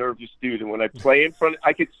high-strung, nervous dude, and when I play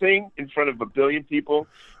I could sing in front of a billion people.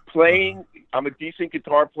 I'm a decent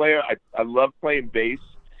guitar player. I love playing bass.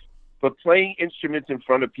 But playing instruments in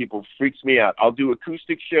front of people freaks me out. I'll do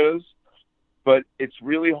acoustic shows, but it's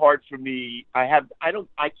really hard for me. I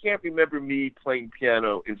can't remember me playing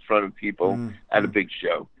piano in front of people at a big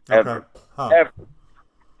show ever. Ever.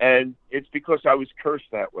 And it's because I was cursed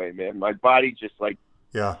that way, man. My body just like,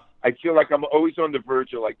 I feel like I'm always on the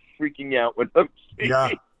verge of like freaking out when I'm singing. Yeah,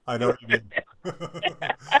 I know what you mean.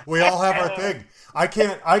 We all have our thing. I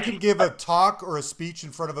can give a talk or a speech in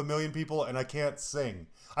front of a million people, and I can't sing.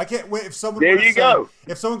 I can't wait. If someone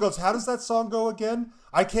if someone goes, how does that song go again?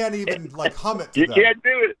 I can't even like hum it to them. You can't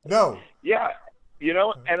do it. No. Yeah. You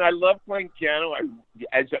know, and I love playing piano.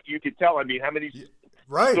 As you can tell, I mean, how many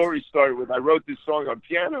stories started with I wrote this song on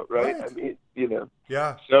piano, right? I mean, you know.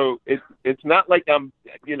 Yeah. So it's not like I'm,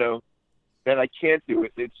 you know, that I can't do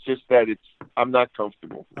it. It's just that I'm not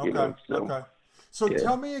comfortable. Okay. You know? So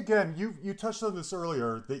tell me again, you touched on this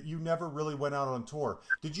earlier, that you never really went out on tour.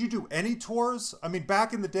 Did you do any tours? I mean,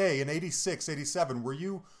 back in the day, in 86, 87, were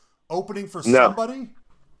you opening for somebody?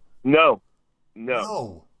 No.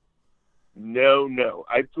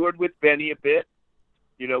 I toured with Benny a bit.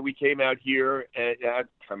 You know, we came out here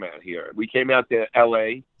we came out to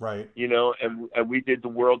L.A. Right. You know, and we did the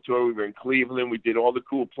world tour. We were in Cleveland. We did all the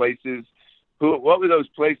cool places. What were those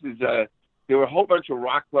places? There were a whole bunch of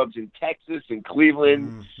rock clubs in Texas and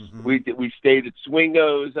Cleveland. We stayed at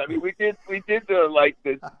Swingos. I mean, we did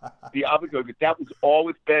the Albuquerque, but that was all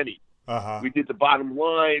with Benny. We did the Bottom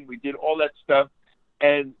Line. We did all that stuff,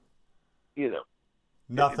 and you know,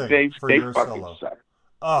 Nothing for your solo. Suck.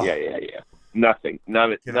 Oh. Yeah. Nothing.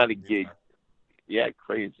 Not a gig. Yeah,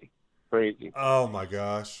 crazy. Oh my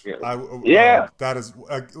gosh. Yeah. That is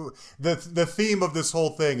the theme of this whole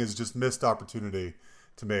thing is just missed opportunity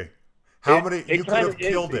to me. How many you could have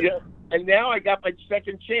killed it. Yeah. And now I got my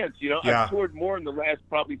second chance. Yeah. I've toured more in the last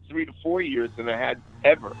probably 3 to 4 years than I had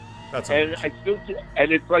ever. That's and amazing. I still do,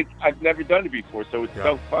 and it's like I've never done it before, so it's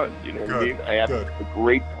so fun. You know what I mean? I have a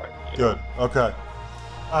great time. Good. Okay.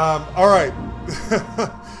 All right.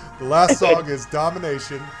 The last song is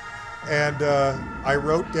Domination, and all I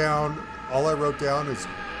wrote down is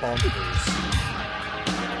bonkers.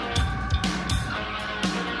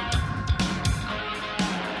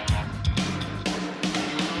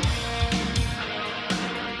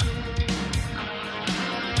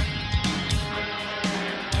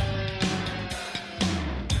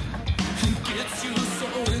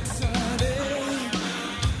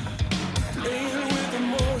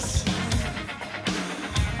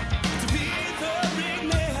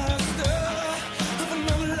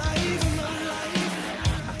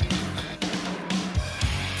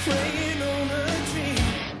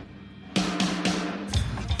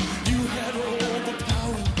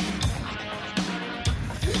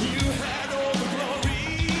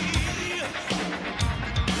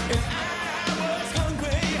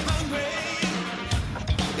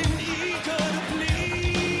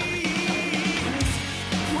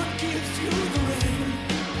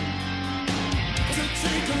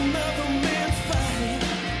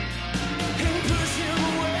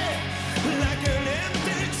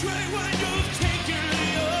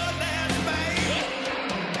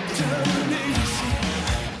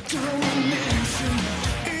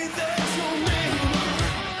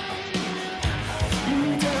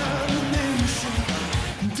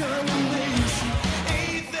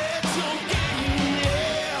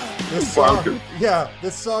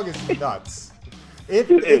 This song is nuts.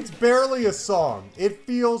 It's barely a song. It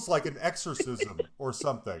feels like an exorcism or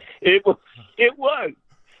something. It was.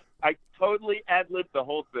 I totally ad-libbed the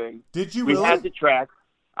whole thing. Did you we really? We had the track.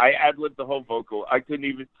 I ad-libbed the whole vocal. I don't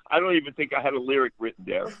even think I had a lyric written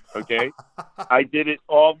down, okay? I did it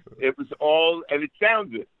all. It was all, and it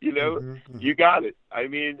sounded, Mm-hmm. You got it. I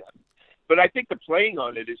mean, but I think the playing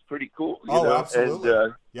on it is pretty cool. You know? Absolutely.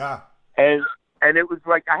 And, yeah. And it was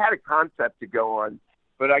like I had a concept to go on,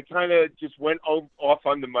 but I kind of just went off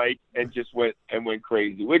on the mic and just went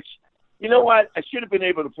crazy, which, you know what? I should have been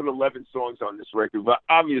able to put 11 songs on this record, but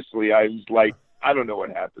obviously I was like, I don't know what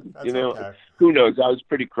happened. That's okay. Who knows? I was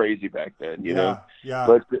pretty crazy back then, you know?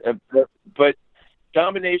 Yeah. But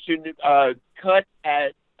Domination cut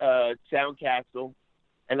at Soundcastle,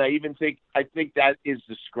 and I think that is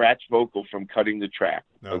the scratch vocal from cutting the track.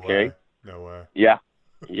 No way. Yeah.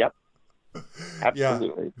 Yep.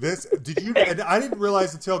 Absolutely. Yeah. And I didn't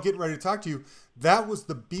realize until getting ready to talk to you, that was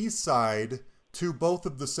the B-side to both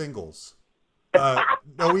of the singles.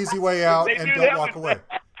 No Easy Way Out and Don't Walk Away.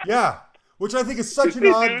 Yeah. Which I think is such an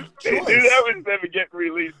odd choice. They knew that was never getting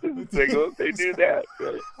released as a single. They knew that.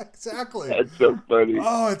 Right? Exactly. That's so funny.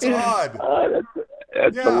 Oh, it's odd.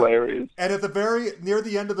 That's hilarious. And at near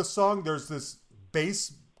the end of the song, there's this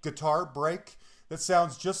bass guitar break that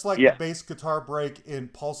sounds just like the bass guitar break in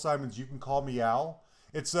Paul Simon's "You Can Call Me Al."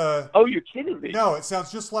 It's Oh, you're kidding me! No, it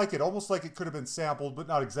sounds just like it, almost like it could have been sampled, but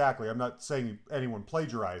not exactly. I'm not saying anyone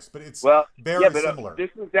plagiarized, but it's very similar. This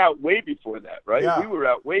was out way before that, right? Yeah. We were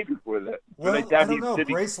out way before that. Well, I don't know.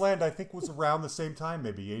 Graceland, I think, was around the same time,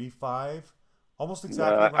 maybe 85, almost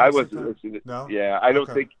exactly. No, I wasn't listening. No, yeah, I don't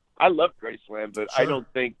think. I love Graceland, but I don't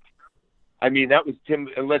think. I mean, that was Tim.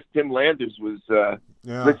 Unless Tim Landers was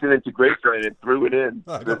listening to Graceland and threw it in,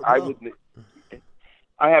 I wouldn't.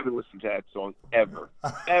 I haven't listened to that song ever.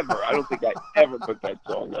 I don't think I ever put that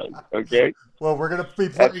song on. Okay. Well, we're gonna be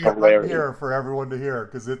putting it right here for everyone to hear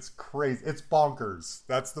because it's crazy. It's bonkers.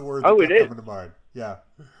 That's the word that kept coming to mind. Yeah.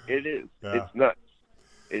 It is. Yeah. It's nuts.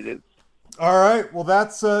 It is. All right. Well,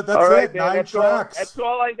 that's all right, it. Man, 9 tracks. That's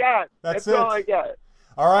all I got. That's all I got.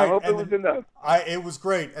 All right. I hope it was enough. It was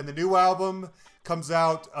great. And the new album comes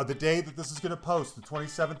out the day that this is going to post, the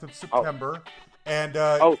 27th of September. And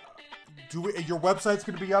your website's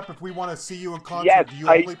going to be up if we want to see you in concert. Yes, do you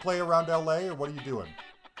only play around LA, or what are you doing?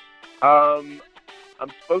 I'm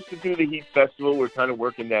supposed to do the Heat Festival. We're kind of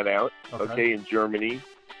working that out. Okay, in Germany.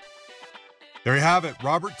 There you have it,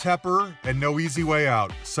 Robert Tepper and No Easy Way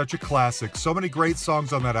Out. Such a classic. So many great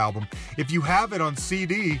songs on that album. If you have it on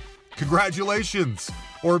CD, congratulations.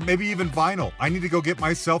 Or maybe even vinyl. I need to go get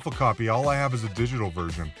myself a copy. All I have is a digital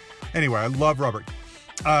version. Anyway, I love Robert.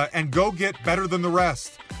 And go get Better Than the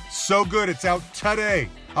Rest. So good. It's out today.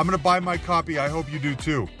 I'm going to buy my copy. I hope you do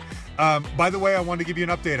too. By the way, I wanted to give you an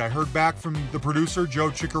update. I heard back from the producer, Joe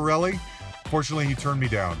Ciccarelli. Fortunately, he turned me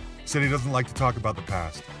down. Said he doesn't like to talk about the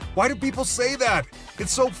past. Why do people say that?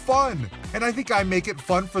 It's so fun. And I think I make it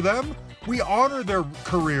fun for them. We honor their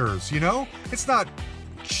careers, you know? It's not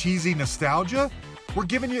cheesy nostalgia. We're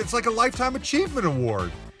giving you, it's like a Lifetime Achievement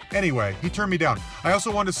Award. Anyway, he turned me down. I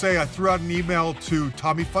also wanted to say I threw out an email to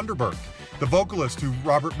Tommy Funderburk, the vocalist who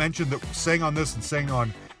Robert mentioned that sang on this and sang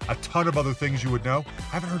on a ton of other things you would know.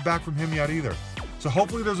 I haven't heard back from him yet either. So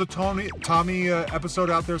hopefully there's a Tommy episode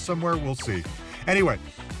out there somewhere. We'll see. Anyway,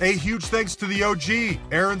 a huge thanks to the OG.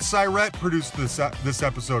 Aaron Syrett produced this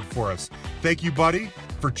episode for us. Thank you, buddy,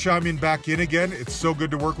 for chiming back in again. It's so good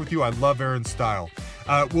to work with you. I love Aaron's style.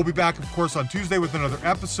 We'll be back, of course, on Tuesday with another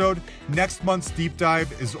episode. Next month's deep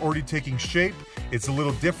dive is already taking shape. It's a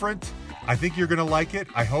little different. I think you're going to like it.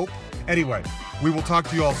 I hope. Anyway, we will talk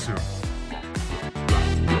to you all soon.